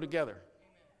seem to go together.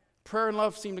 Prayer and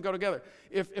love seem to go together.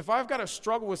 If I've got to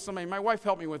struggle with somebody, my wife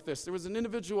helped me with this. There was an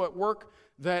individual at work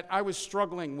that I was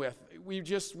struggling with.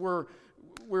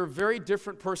 We're very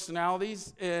different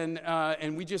personalities, and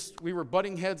we were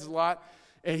butting heads a lot.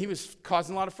 And he was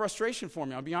causing a lot of frustration for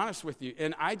me, I'll be honest with you.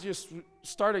 And I just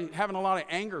started having a lot of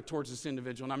anger towards this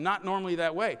individual, and I'm not normally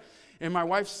that way. And my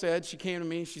wife said, she came to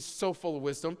me, she's so full of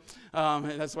wisdom,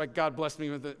 and that's why God blessed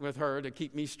me with her to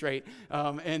keep me straight.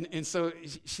 And so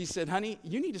she said, honey,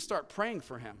 you need to start praying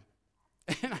for him.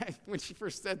 And when she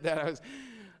first said that, I was,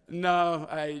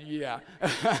 yeah.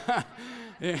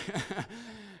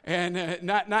 And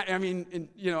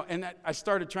I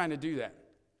started trying to do that.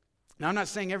 Now, I'm not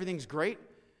saying everything's great,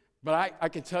 but I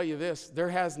can tell you this. There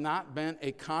has not been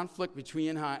a conflict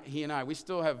between he and I. We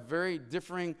still have very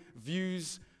differing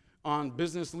views on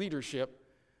business leadership,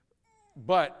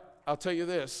 but I'll tell you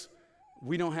this.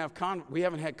 We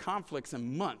haven't had conflicts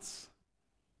in months.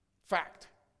 Fact.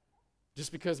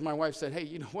 Just because my wife said, hey,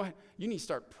 you know what? You need to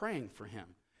start praying for him.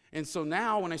 And so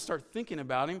now when I start thinking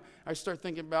about him, I start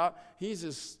thinking about he's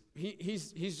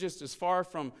just as far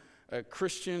from a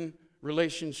Christian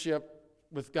relationship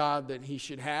with God that he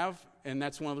should have, and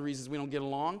that's one of the reasons we don't get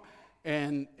along.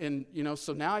 And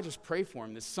so now I just pray for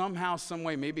him that somehow, some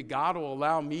way, maybe God will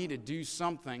allow me to do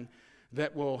something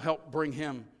that will help bring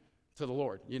him to the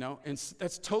Lord, And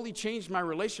that's totally changed my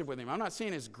relationship with him. I'm not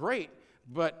saying it's great,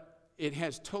 but it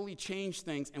has totally changed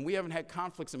things, and we haven't had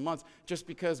conflicts in months just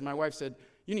because my wife said,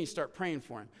 you need to start praying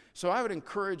for him. So I would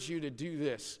encourage you to do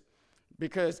this,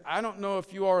 because I don't know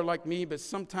if you are like me, but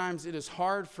sometimes it is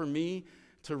hard for me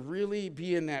to really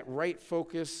be in that right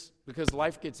focus because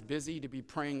life gets busy to be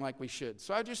praying like we should.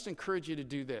 So I just encourage you to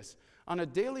do this. On a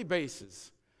daily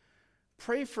basis,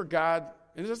 pray for God,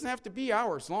 and it doesn't have to be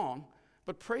hours long,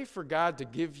 but pray for God to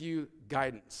give you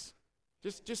guidance.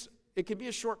 Just it can be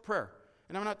a short prayer.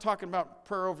 And I'm not talking about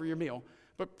prayer over your meal,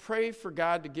 but pray for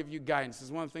God to give you guidance. This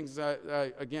is one of the things,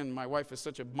 again, my wife is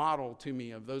such a model to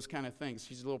me of those kind of things.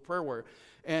 She's a little prayer warrior.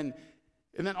 And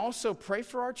And then also pray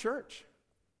for our church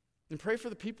and pray for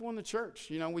the people in the church.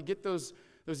 You know, we get those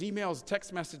emails,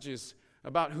 text messages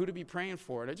about who to be praying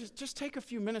for. And just take a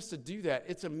few minutes to do that.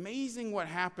 It's amazing what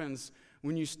happens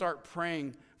when you start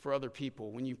praying for other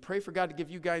people. When you pray for God to give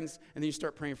you guidance, and then you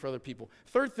start praying for other people.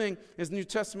 Third thing is the New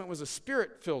Testament was a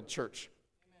Spirit-filled church.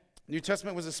 The New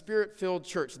Testament was a Spirit-filled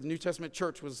church. The New Testament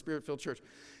church was a Spirit-filled church.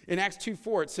 In Acts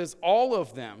 2:4, it says all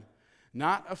of them,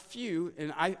 not a few.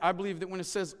 And I believe that when it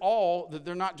says all, that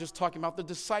they're not just talking about the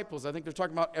disciples. I think they're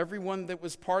talking about everyone that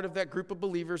was part of that group of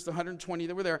believers, the 120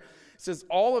 that were there. It says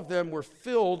all of them were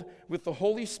filled with the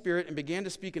Holy Spirit and began to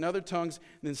speak in other tongues,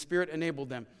 and then Spirit enabled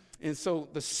them. And so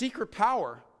the secret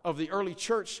power of the early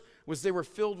church was they were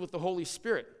filled with the Holy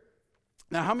Spirit.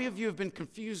 Now, how many of you have been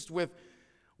confused with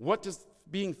what does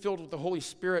being filled with the Holy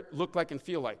Spirit look like and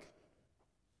feel like?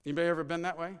 Anybody ever been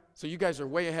that way? So you guys are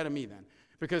way ahead of me then.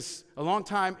 Because a long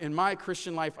time in my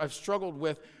Christian life, I've struggled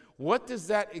with what is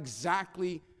that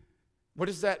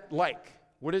like?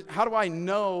 How do I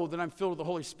know that I'm filled with the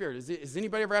Holy Spirit? Has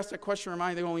anybody ever asked that question, or am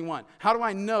I the only one? How do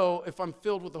I know if I'm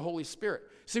filled with the Holy Spirit?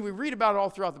 See, we read about it all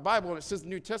throughout the Bible, and it says in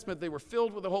the New Testament they were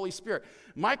filled with the Holy Spirit.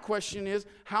 My question is,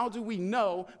 how do we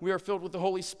know we are filled with the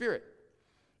Holy Spirit?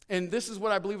 And this is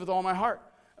what I believe with all my heart.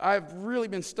 I've really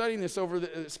been studying this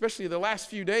especially the last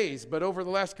few days, but over the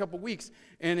last couple weeks,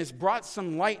 and it's brought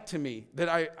some light to me that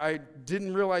I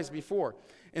didn't realize before.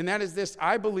 And that is this: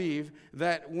 I believe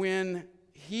that when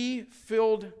he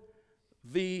filled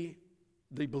the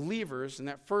believers in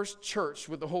that first church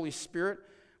with the Holy Spirit,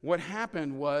 what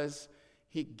happened was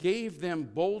he gave them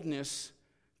boldness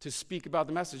to speak about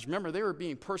the message. Remember, they were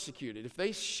being persecuted. If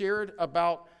they shared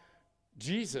about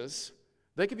Jesus,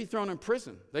 they could be thrown in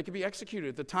prison. They could be executed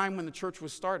at the time when the church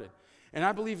was started. And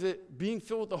I believe that being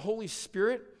filled with the Holy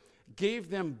Spirit gave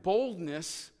them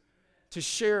boldness to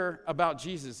share about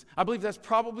Jesus. I believe that's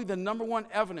probably the number one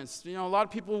evidence. You know, a lot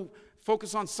of people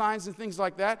focus on signs and things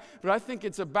like that, but I think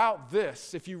it's about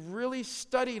this. If you really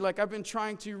study, like I've been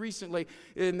trying to recently,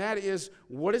 and that is,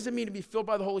 what does it mean to be filled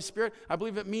by the Holy Spirit? I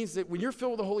believe it means that when you're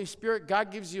filled with the Holy Spirit, God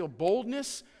gives you a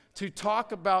boldness to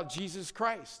talk about Jesus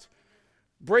Christ.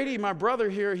 Brady, my brother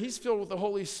here, he's filled with the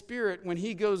Holy Spirit when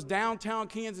he goes downtown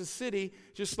Kansas City,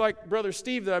 just like Brother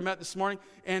Steve that I met this morning,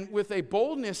 and with a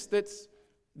boldness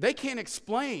they can't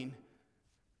explain.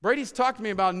 Brady's talked to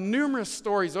me about numerous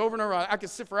stories over and over. I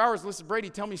could sit for hours and listen to Brady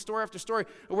tell me story after story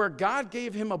where God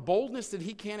gave him a boldness that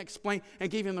he can't explain and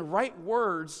gave him the right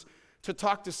words to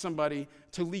talk to somebody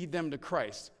to lead them to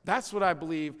Christ. That's what I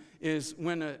believe is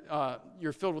when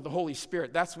you're filled with the Holy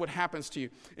Spirit. That's what happens to you.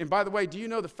 And by the way, do you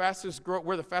know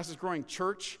where the fastest growing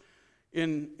church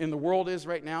in the world is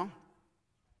right now?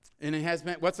 And it has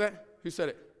been, what's that? Who said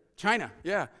it? China,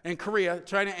 yeah, and Korea,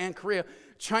 China and Korea.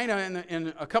 China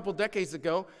in a couple decades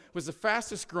ago was the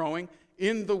fastest growing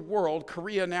in the world.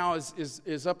 Korea now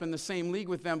is up in the same league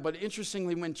with them. But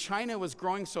interestingly, when China was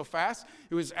growing so fast,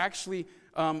 it was actually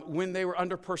when they were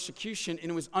under persecution,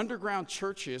 and it was underground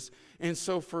churches. And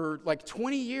so for like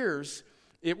 20 years,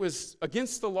 it was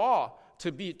against the law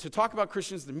to talk about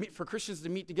Christians, for Christians to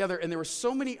meet together. And there were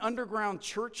so many underground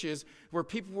churches where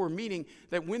people were meeting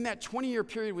that when that 20-year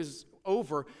period was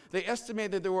over, they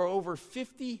estimated that there were over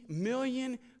 50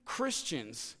 million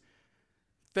Christians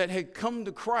that had come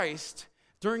to Christ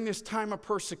during this time of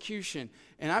persecution.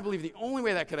 And I believe the only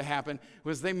way that could have happened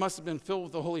was they must have been filled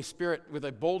with the Holy Spirit with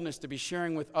a boldness to be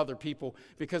sharing with other people,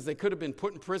 because they could have been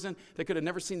put in prison. They could have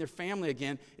never seen their family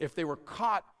again if they were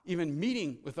caught even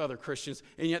meeting with other Christians,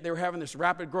 and yet they were having this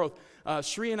rapid growth.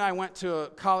 Sri and I went to a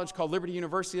college called Liberty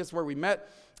University. That's where we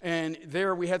met, and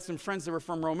there we had some friends that were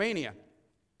from Romania.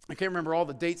 I can't remember all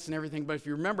the dates and everything, but if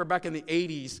you remember back in the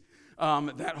 80s,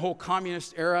 that whole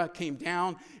communist era came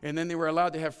down, and then they were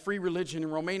allowed to have free religion in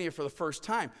Romania for the first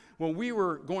time. Well, we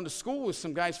were going to school with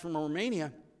some guys from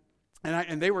Romania,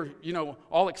 and they were,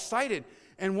 all excited.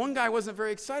 And one guy wasn't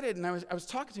very excited, and I was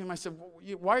talking to him. I said,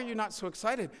 why are you not so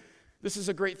excited? This is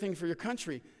a great thing for your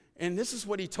country. And this is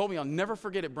what he told me. I'll never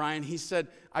forget it, Brian. He said,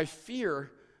 I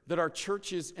fear that our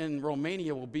churches in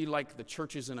Romania will be like the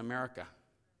churches in America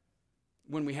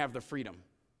when we have the freedom.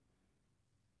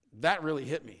 That really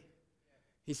hit me.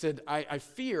 He said, I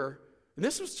fear, and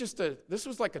this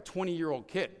was like a 20-year-old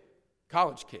kid,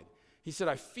 college kid. He said,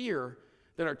 I fear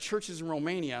that our churches in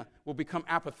Romania will become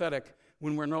apathetic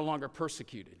when we're no longer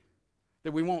persecuted,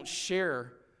 that we won't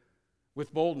share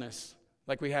with boldness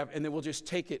like we have, and that we'll just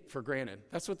take it for granted.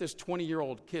 That's what this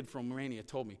 20-year-old kid from Romania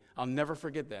told me. I'll never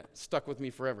forget that. It stuck with me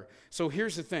forever. So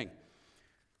here's the thing.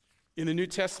 In the New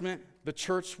Testament, the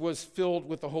church was filled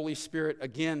with the Holy Spirit.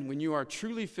 Again, when you are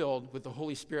truly filled with the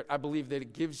Holy Spirit, I believe that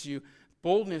it gives you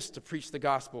boldness to preach the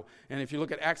gospel. And if you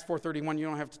look at Acts 4:31, you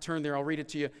don't have to turn there. I'll read it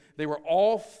to you. They were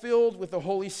all filled with the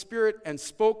Holy Spirit and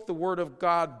spoke the word of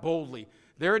God boldly.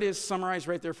 There it is, summarized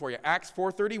right there for you. Acts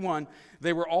 4:31,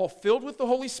 they were all filled with the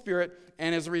Holy Spirit,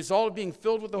 and as a result of being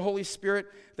filled with the Holy Spirit,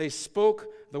 they spoke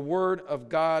the word of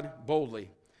God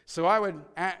boldly. So I would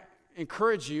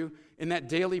encourage you in that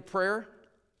daily prayer,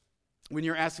 when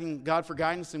you're asking God for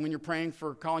guidance and when you're praying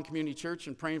for Calling Community Church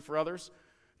and praying for others,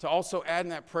 to also add in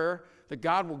that prayer that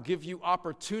God will give you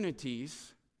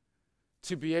opportunities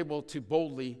to be able to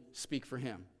boldly speak for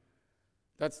Him.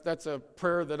 That's a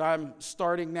prayer that I'm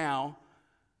starting now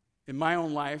in my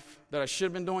own life that I should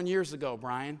have been doing years ago,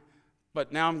 Brian,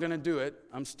 but now I'm going to do it.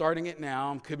 I'm starting it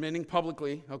now. I'm committing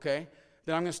publicly, okay?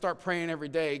 Then I'm going to start praying every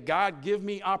day. God, give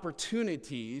me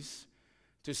opportunities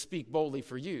to speak boldly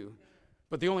for you.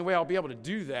 But the only way I'll be able to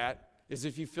do that is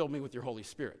if you fill me with your Holy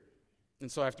Spirit.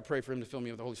 And so I have to pray for Him to fill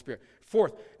me with the Holy Spirit.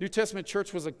 Fourth, New Testament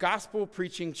church was a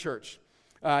gospel-preaching church.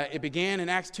 It began in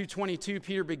Acts 2:22.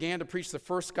 Peter began to preach the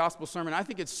first gospel sermon. I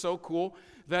think it's so cool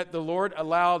that the Lord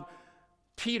allowed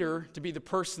Peter to be the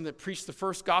person that preached the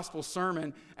first gospel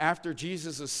sermon after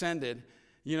Jesus ascended.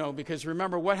 You know, because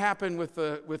remember what happened with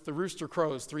the rooster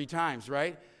crows 3 times,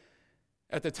 right?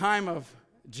 At the time of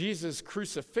Jesus'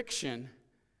 crucifixion,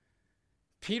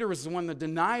 Peter was the one that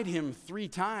denied Him 3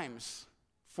 times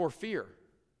for fear.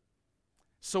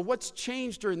 So what's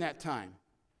changed during that time?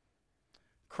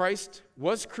 Christ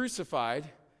was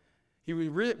crucified. He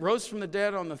rose from the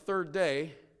dead on the 3rd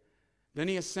day. Then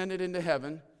He ascended into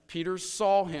heaven. Peter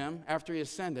saw Him after He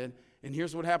ascended. And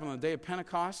here's what happened on the day of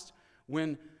Pentecost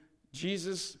when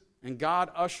Jesus and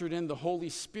God ushered in the Holy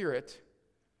Spirit.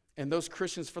 And those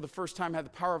Christians for the first time had the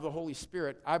power of the Holy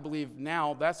Spirit. I believe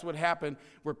now that's what happened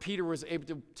where Peter was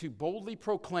able to boldly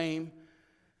proclaim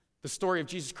the story of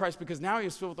Jesus Christ because now he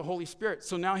was filled with the Holy Spirit.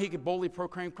 So now he could boldly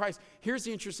proclaim Christ. Here's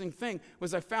the interesting thing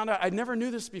was I found out, I never knew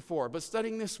this before, but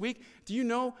studying this week, do you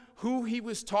know who he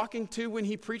was talking to when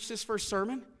he preached his first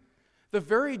sermon? The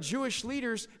very Jewish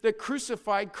leaders that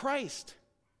crucified Christ.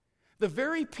 The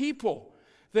very people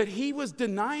that he was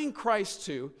denying Christ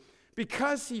to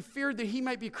because he feared that he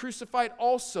might be crucified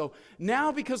also.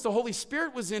 Now, because the Holy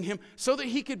Spirit was in him, so that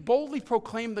he could boldly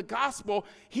proclaim the gospel,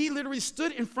 he literally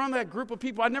stood in front of that group of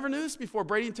people. I never knew this before,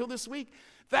 Brady, until this week.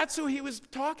 That's who he was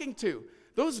talking to.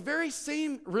 Those very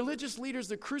same religious leaders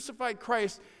that crucified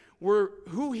Christ were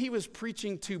who he was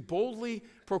preaching to, boldly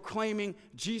proclaiming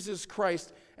Jesus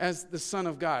Christ as the Son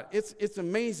of God. It's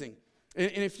amazing. And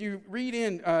if you read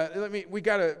in, I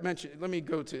got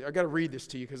to read this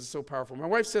to you because it's so powerful. My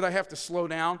wife said I have to slow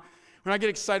down. When I get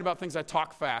excited about things, I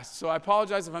talk fast. So I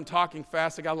apologize if I'm talking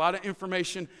fast. I got a lot of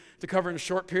information to cover in a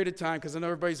short period of time because I know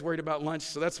everybody's worried about lunch,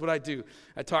 so that's what I do.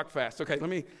 I talk fast. Okay, let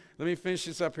me finish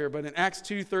this up here. But in Acts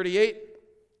 2:38,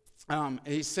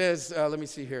 he says, let me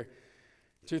see here,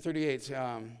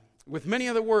 2:38, with many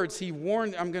other words, he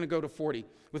warned, I'm going to go to 40.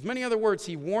 With many other words,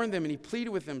 he warned them and he pleaded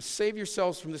with them, save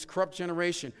yourselves from this corrupt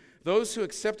generation. Those who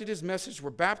accepted his message were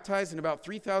baptized, and about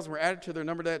 3,000 were added to their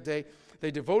number that day.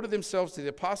 They devoted themselves to the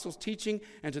apostles' teaching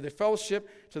and to the fellowship,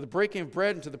 to the breaking of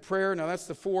bread and to the prayer. Now that's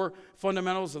the 4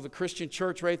 fundamentals of the Christian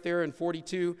church right there in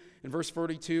verse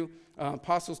 42.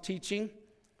 Apostles' teaching,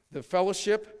 the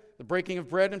fellowship, the breaking of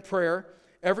bread and prayer.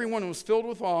 Everyone was filled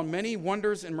with awe. Many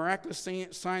wonders and miraculous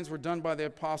signs were done by the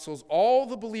apostles. All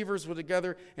the believers were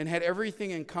together and had everything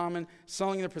in common,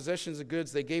 selling their possessions and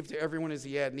goods. They gave to everyone as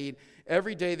he had need.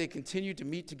 Every day they continued to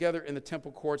meet together in the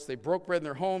temple courts. They broke bread in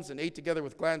their homes and ate together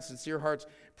with glad and sincere hearts,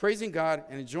 praising God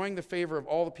and enjoying the favor of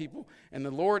all the people. And the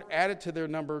Lord added to their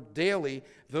number daily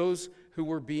those who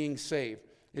were being saved.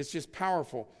 It's just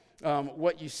powerful.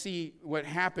 What you see, what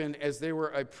happened as they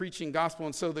were preaching gospel.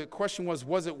 And so the question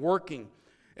was it working?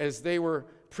 As they were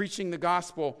preaching the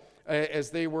gospel,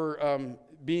 as they were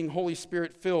being Holy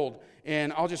Spirit filled.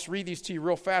 And I'll just read these to you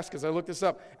real fast because I looked this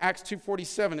up. Acts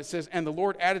 2:47, it says, and the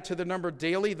Lord added to the number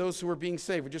daily those who were being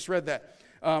saved. We just read that.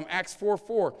 Acts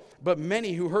 4:4, but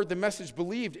many who heard the message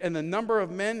believed, and the number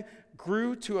of men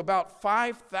grew to about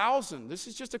 5,000. This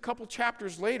is just a couple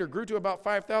chapters later, grew to about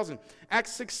 5,000.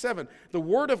 Acts 6:7, the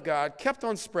word of God kept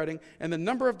on spreading, and the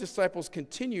number of disciples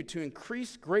continued to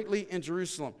increase greatly in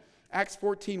Jerusalem. Acts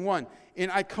 14:1, in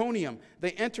Iconium,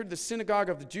 they entered the synagogue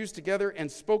of the Jews together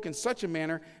and spoke in such a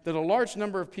manner that a large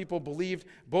number of people believed,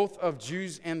 both of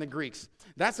Jews and the Greeks.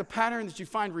 That's a pattern that you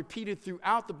find repeated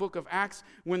throughout the book of Acts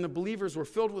when the believers were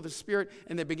filled with the Spirit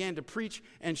and they began to preach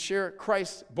and share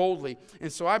Christ boldly. And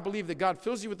so I believe that God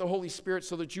fills you with the Holy Spirit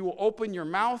so that you will open your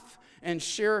mouth and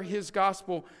share his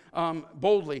gospel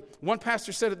boldly. One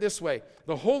pastor said it this way,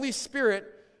 the Holy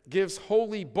Spirit gives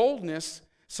holy boldness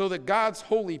so that God's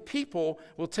holy people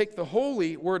will take the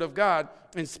holy word of God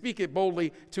and speak it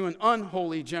boldly to an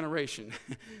unholy generation.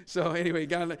 So anyway,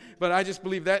 but I just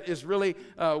believe that is really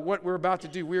what we're about to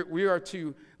do. We are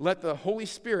to let the Holy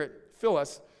Spirit fill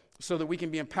us so that we can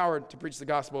be empowered to preach the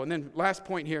gospel. And then last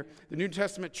point here, the New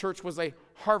Testament church was a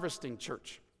harvesting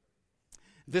church.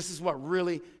 This is what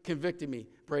really convicted me,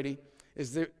 Brady,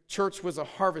 is the church was a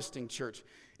harvesting church.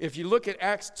 If you look at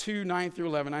Acts 2, 9 through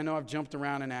 11, I know I've jumped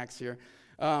around in Acts here.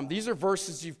 These are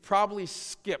verses you've probably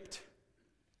skipped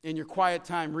in your quiet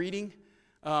time reading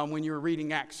when you were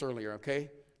reading Acts earlier, okay?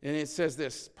 And it says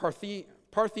this: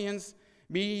 Parthians,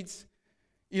 Medes,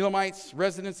 Elamites,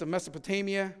 residents of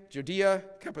Mesopotamia, Judea,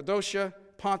 Cappadocia,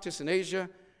 Pontus and Asia,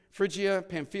 Phrygia,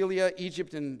 Pamphylia,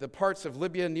 Egypt, and the parts of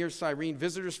Libya near Cyrene,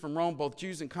 visitors from Rome, both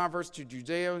Jews and converts to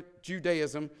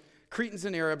Judaism, Cretans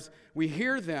and Arabs, we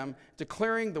hear them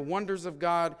declaring the wonders of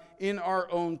God in our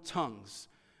own tongues.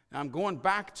 Now, I'm going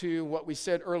back to what we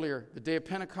said earlier. The day of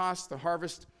Pentecost, the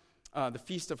harvest, the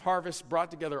Feast of Harvest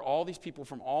brought together all these people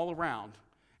from all around.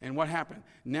 And what happened?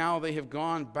 Now they have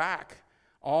gone back.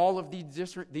 All of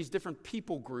these different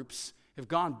people groups have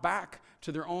gone back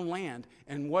to their own land.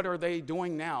 And what are they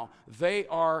doing now? They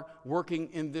are working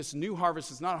in this new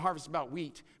harvest. It's not a harvest about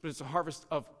wheat, but it's a harvest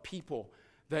of people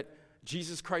that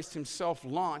Jesus Christ himself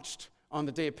launched on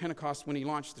the day of Pentecost when he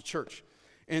launched the church.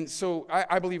 And so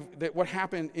I believe that what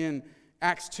happened in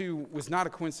Acts 2 was not a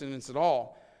coincidence at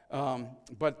all,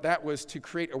 but that was to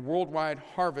create a worldwide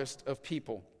harvest of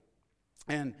people.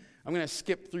 And I'm going to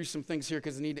skip through some things here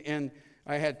because I need to end.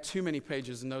 I had too many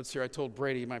pages of notes here. I told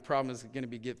Brady my problem is going to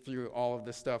be get through all of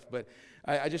this stuff, but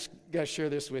I just got to share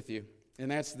this with you,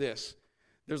 and that's this.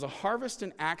 There's a harvest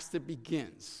in Acts that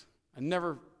begins. I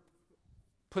never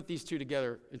put these two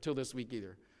together until this week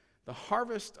either. The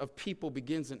harvest of people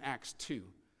begins in Acts 2.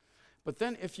 But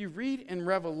then if you read in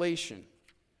Revelation,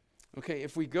 okay,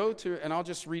 if we go to, and I'll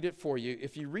just read it for you.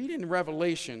 If you read in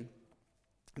Revelation,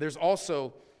 there's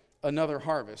also another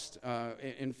harvest.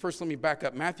 And first let me back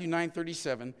up. Matthew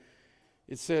 9:37,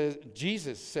 it says,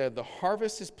 Jesus said, the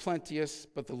harvest is plenteous,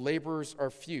 but the laborers are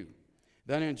few.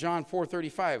 Then in John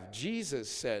 4:35,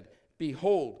 Jesus said,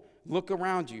 behold, look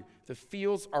around you. The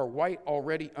fields are white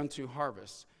already unto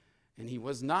harvest. And he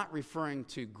was not referring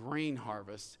to grain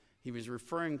harvest. He was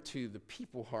referring to the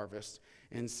people harvest.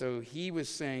 And so he was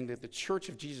saying that the church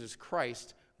of Jesus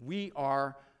Christ, we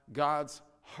are God's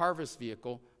harvest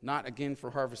vehicle, not again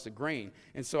for harvest of grain.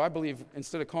 And so I believe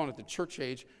instead of calling it the church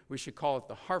age, we should call it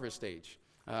the harvest age,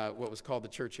 what was called the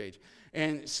church age.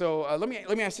 And so let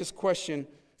me ask this question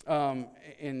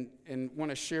and want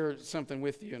to share something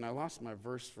with you. And I lost my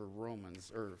verse for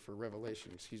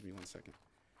Revelation. Excuse me one second.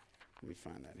 Let me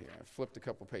find that here. I flipped a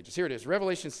couple pages. Here it is,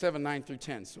 Revelation 7, 9 through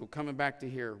 10. So coming back to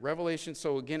here. Revelation,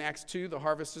 so again, Acts 2, the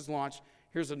harvest is launched.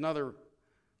 Here's another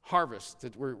harvest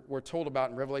that we're told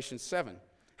about in Revelation 7.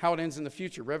 How it ends in the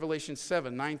future. Revelation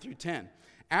 7, 9 through 10.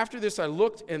 After this I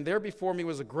looked, and there before me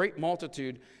was a great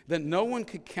multitude that no one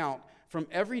could count, from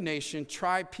every nation,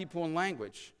 tribe, people, and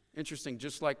language. Interesting,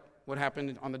 just like what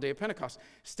happened on the day of Pentecost.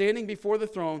 Standing before the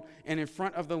throne and in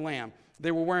front of the Lamb.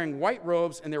 They were wearing white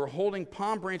robes, and they were holding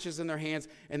palm branches in their hands,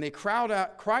 and they cried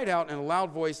out in a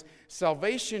loud voice,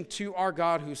 salvation to our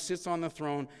God who sits on the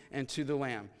throne and to the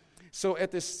Lamb. So at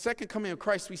this second coming of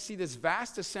Christ, we see this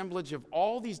vast assemblage of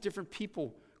all these different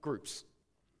people groups.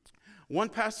 One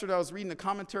pastor that I was reading the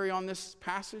commentary on this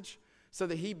passage said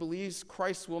that he believes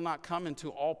Christ will not come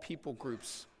until all people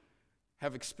groups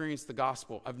have experienced the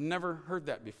gospel. I've never heard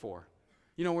that before.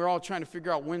 You know, we're all trying to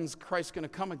figure out when's Christ going to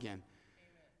come again.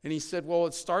 And he said, well,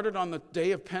 it started on the day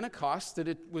of Pentecost that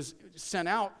it was sent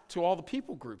out to all the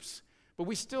people groups. But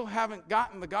we still haven't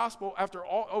gotten the gospel after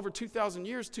over 2,000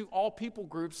 years to all people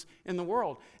groups in the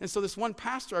world. And so this one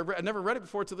pastor, I never read it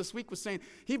before until this week, was saying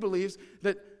he believes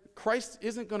that Christ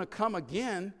isn't going to come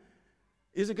again,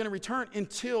 isn't going to return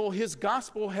until his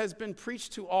gospel has been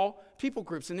preached to all people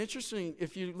groups. And interesting,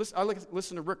 if you listen, I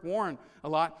listen to Rick Warren a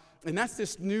lot, and that's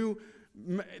his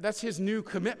new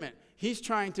commitment. He's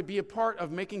trying to be a part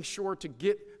of making sure to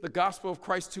get the gospel of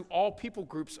Christ to all people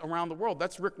groups around the world.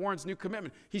 That's Rick Warren's new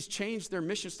commitment. He's changed their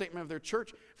mission statement of their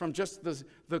church from just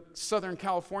the Southern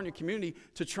California community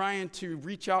to trying to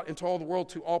reach out into all the world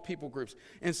to all people groups.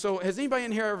 And so has anybody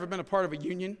in here ever been a part of a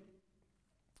union?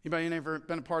 Anybody ever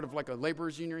been a part of like a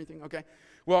laborers union or anything? Okay.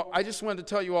 Well, I just wanted to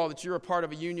tell you all that you're a part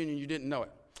of a union and you didn't know it.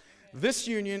 This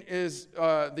union is,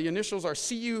 the initials are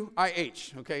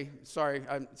CUIH, okay? Sorry,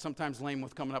 I'm sometimes lame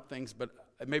with coming up things, but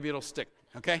maybe it'll stick,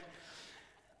 okay?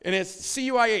 And it's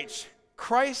CUIH,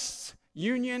 Christ's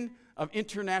Union of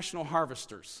International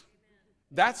Harvesters.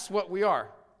 That's what we are.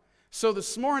 So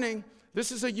this morning, this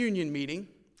is a union meeting,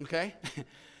 okay?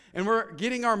 And we're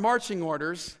getting our marching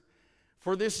orders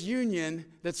for this union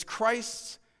that's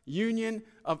Christ's Union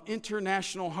of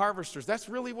International Harvesters. That's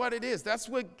really what it is. That's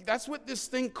what this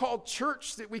thing called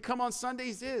church that we come on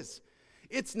Sundays is.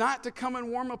 It's not to come and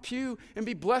warm a pew and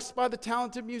be blessed by the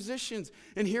talented musicians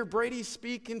and hear Brady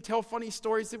speak and tell funny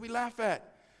stories that we laugh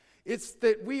at. It's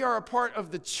that we are a part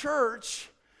of the church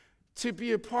to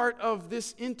be a part of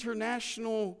this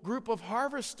international group of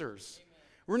harvesters.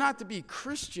 We're not to be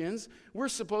Christians. We're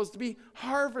supposed to be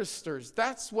harvesters.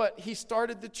 That's what he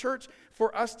started the church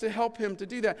for, us to help him to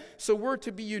do that. So we're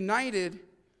to be united,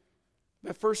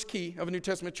 the first key of a New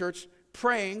Testament church,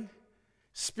 praying,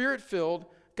 Spirit-filled,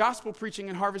 gospel preaching,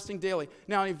 and harvesting daily.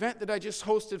 Now, an event that I just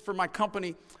hosted for my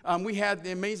company, we had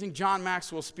the amazing John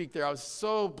Maxwell speak there. I was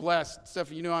so blessed.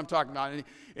 Stephanie, you know what I'm talking about.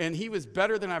 And he was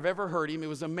better than I've ever heard him. It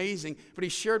was amazing. But he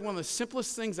shared one of the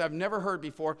simplest things I've never heard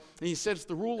before. And he said it's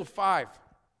the rule of 5.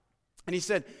 And he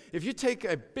said, if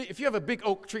you have a big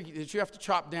oak tree that you have to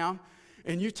chop down,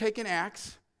 and you take an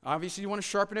axe, obviously you want to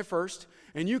sharpen it first,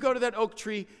 and you go to that oak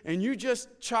tree, and you just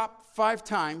chop 5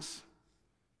 times,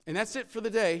 and that's it for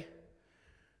the day,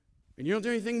 and you don't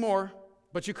do anything more,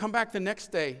 but you come back the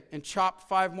next day and chop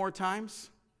 5 more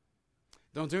times,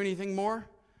 don't do anything more,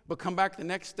 but come back the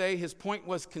next day. His point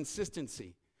was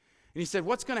consistency. And he said,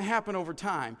 what's going to happen over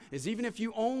time is even if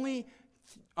you only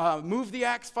move the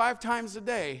axe 5 times a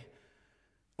day,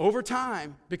 over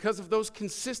time, because of those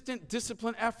consistent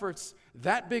disciplined efforts,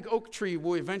 that big oak tree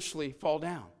will eventually fall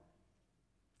down.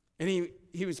 And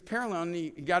he was paralleling,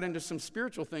 he got into some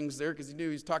spiritual things there because he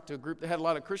knew he's talked to a group that had a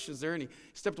lot of Christians there, and he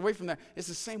stepped away from that. It's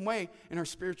the same way in our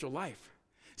spiritual life.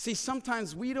 See,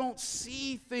 sometimes we don't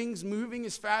see things moving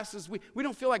as fast as we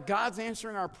don't feel like God's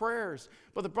answering our prayers.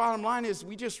 But the bottom line is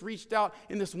we just reached out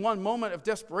in this one moment of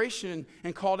desperation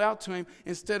and called out to him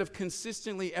instead of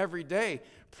consistently every day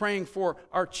praying for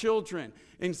our children,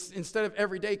 instead of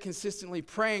every day consistently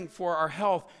praying for our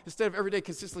health, instead of every day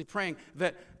consistently praying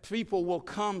that people will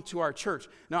come to our church.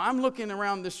 Now, I'm looking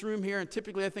around this room here, and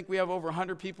typically I think we have over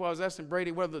 100 people. I was asking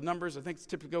Brady what are the numbers. I think it's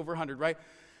typically over 100, right?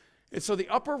 And so the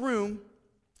upper room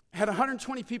had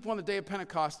 120 people on the day of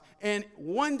Pentecost, and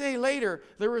one day later,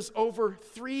 there was over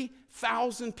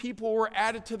 3,000 people were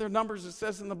added to their numbers, it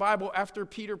says in the Bible, after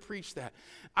Peter preached that.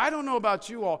 I don't know about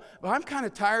you all, but I'm kind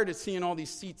of tired of seeing all these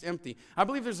seats empty. I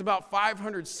believe there's about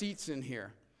 500 seats in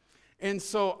here. And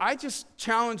so I just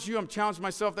challenge you, I'm challenging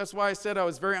myself. That's why I said I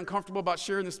was very uncomfortable about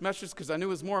sharing this message, because I knew it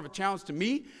was more of a challenge to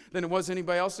me than it was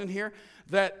anybody else in here,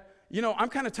 that I'm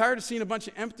kind of tired of seeing a bunch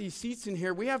of empty seats in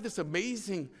here. We have this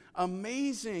amazing,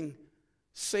 amazing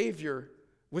Savior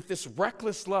with this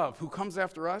reckless love who comes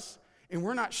after us, and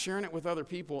we're not sharing it with other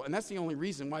people. And that's the only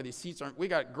reason why these seats aren't. We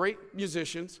got great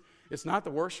musicians. It's not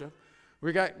the worship.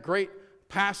 We got great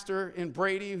pastor in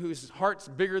Brady whose heart's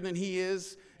bigger than he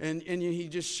is, and he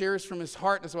just shares from his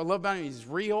heart. That's what I love about him. He's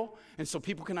real, and so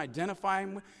people can identify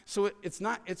him. So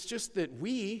it's just that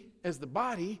we, as the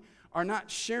body, are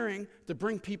not sharing to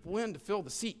bring people in to fill the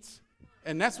seats.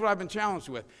 And that's what I've been challenged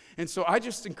with. And so I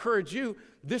just encourage you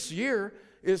this year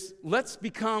is let's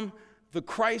become the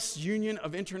Christ Union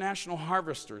of International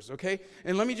Harvesters, okay?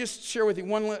 And let me just share with you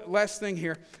one last thing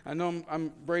here. I know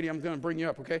I'm Brady, I'm going to bring you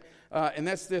up, okay? And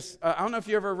that's this. I don't know if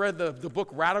you ever read the book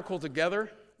Radical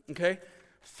Together, okay?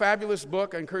 Fabulous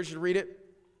book. I encourage you to read it.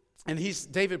 And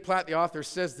David Platt, the author,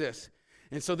 says this.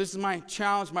 And so this is my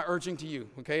challenge, my urging to you,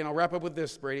 okay? And I'll wrap up with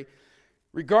this, Brady.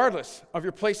 Regardless of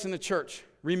your place in the church,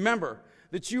 remember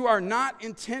that you are not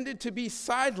intended to be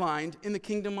sidelined in the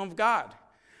kingdom of God.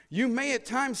 You may at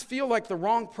times feel like the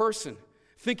wrong person,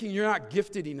 thinking you're not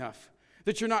gifted enough,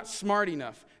 that you're not smart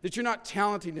enough, that you're not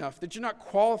talented enough, that you're not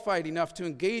qualified enough to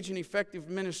engage in effective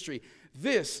ministry.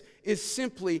 This is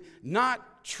simply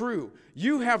not true.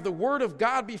 You have the Word of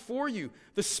God before you,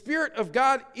 the Spirit of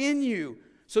God in you,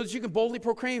 so that you can boldly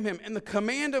proclaim Him. And the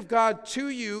command of God to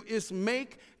you is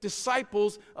make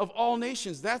disciples of all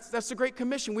nations. That's the Great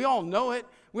Commission. We all know it.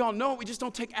 We just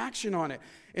don't take action on it.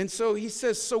 And so he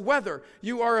says, so whether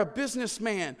you are a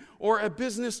businessman or a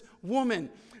businesswoman,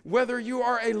 whether you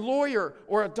are a lawyer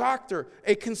or a doctor,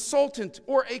 a consultant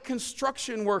or a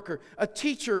construction worker, a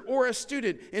teacher or a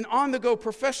student, an on-the-go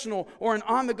professional or an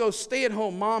on-the-go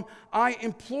stay-at-home mom, I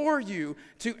implore you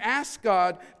to ask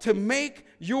God to make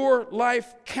your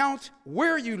life count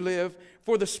where you live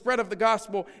for the spread of the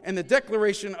gospel and the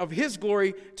declaration of His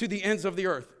glory to the ends of the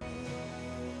earth.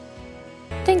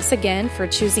 Thanks again for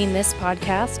choosing this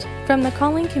podcast from the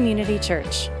Calling Community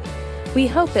Church. We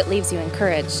hope it leaves you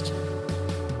encouraged.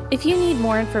 If you need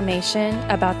more information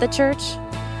about the church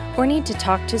or need to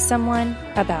talk to someone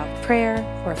about prayer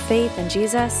or faith in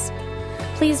Jesus,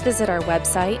 please visit our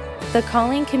website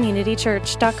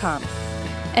thecallingcommunitychurch.com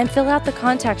and fill out the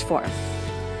contact form.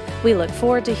 We look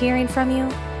forward to hearing from you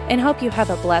and hope you have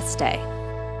a blessed day.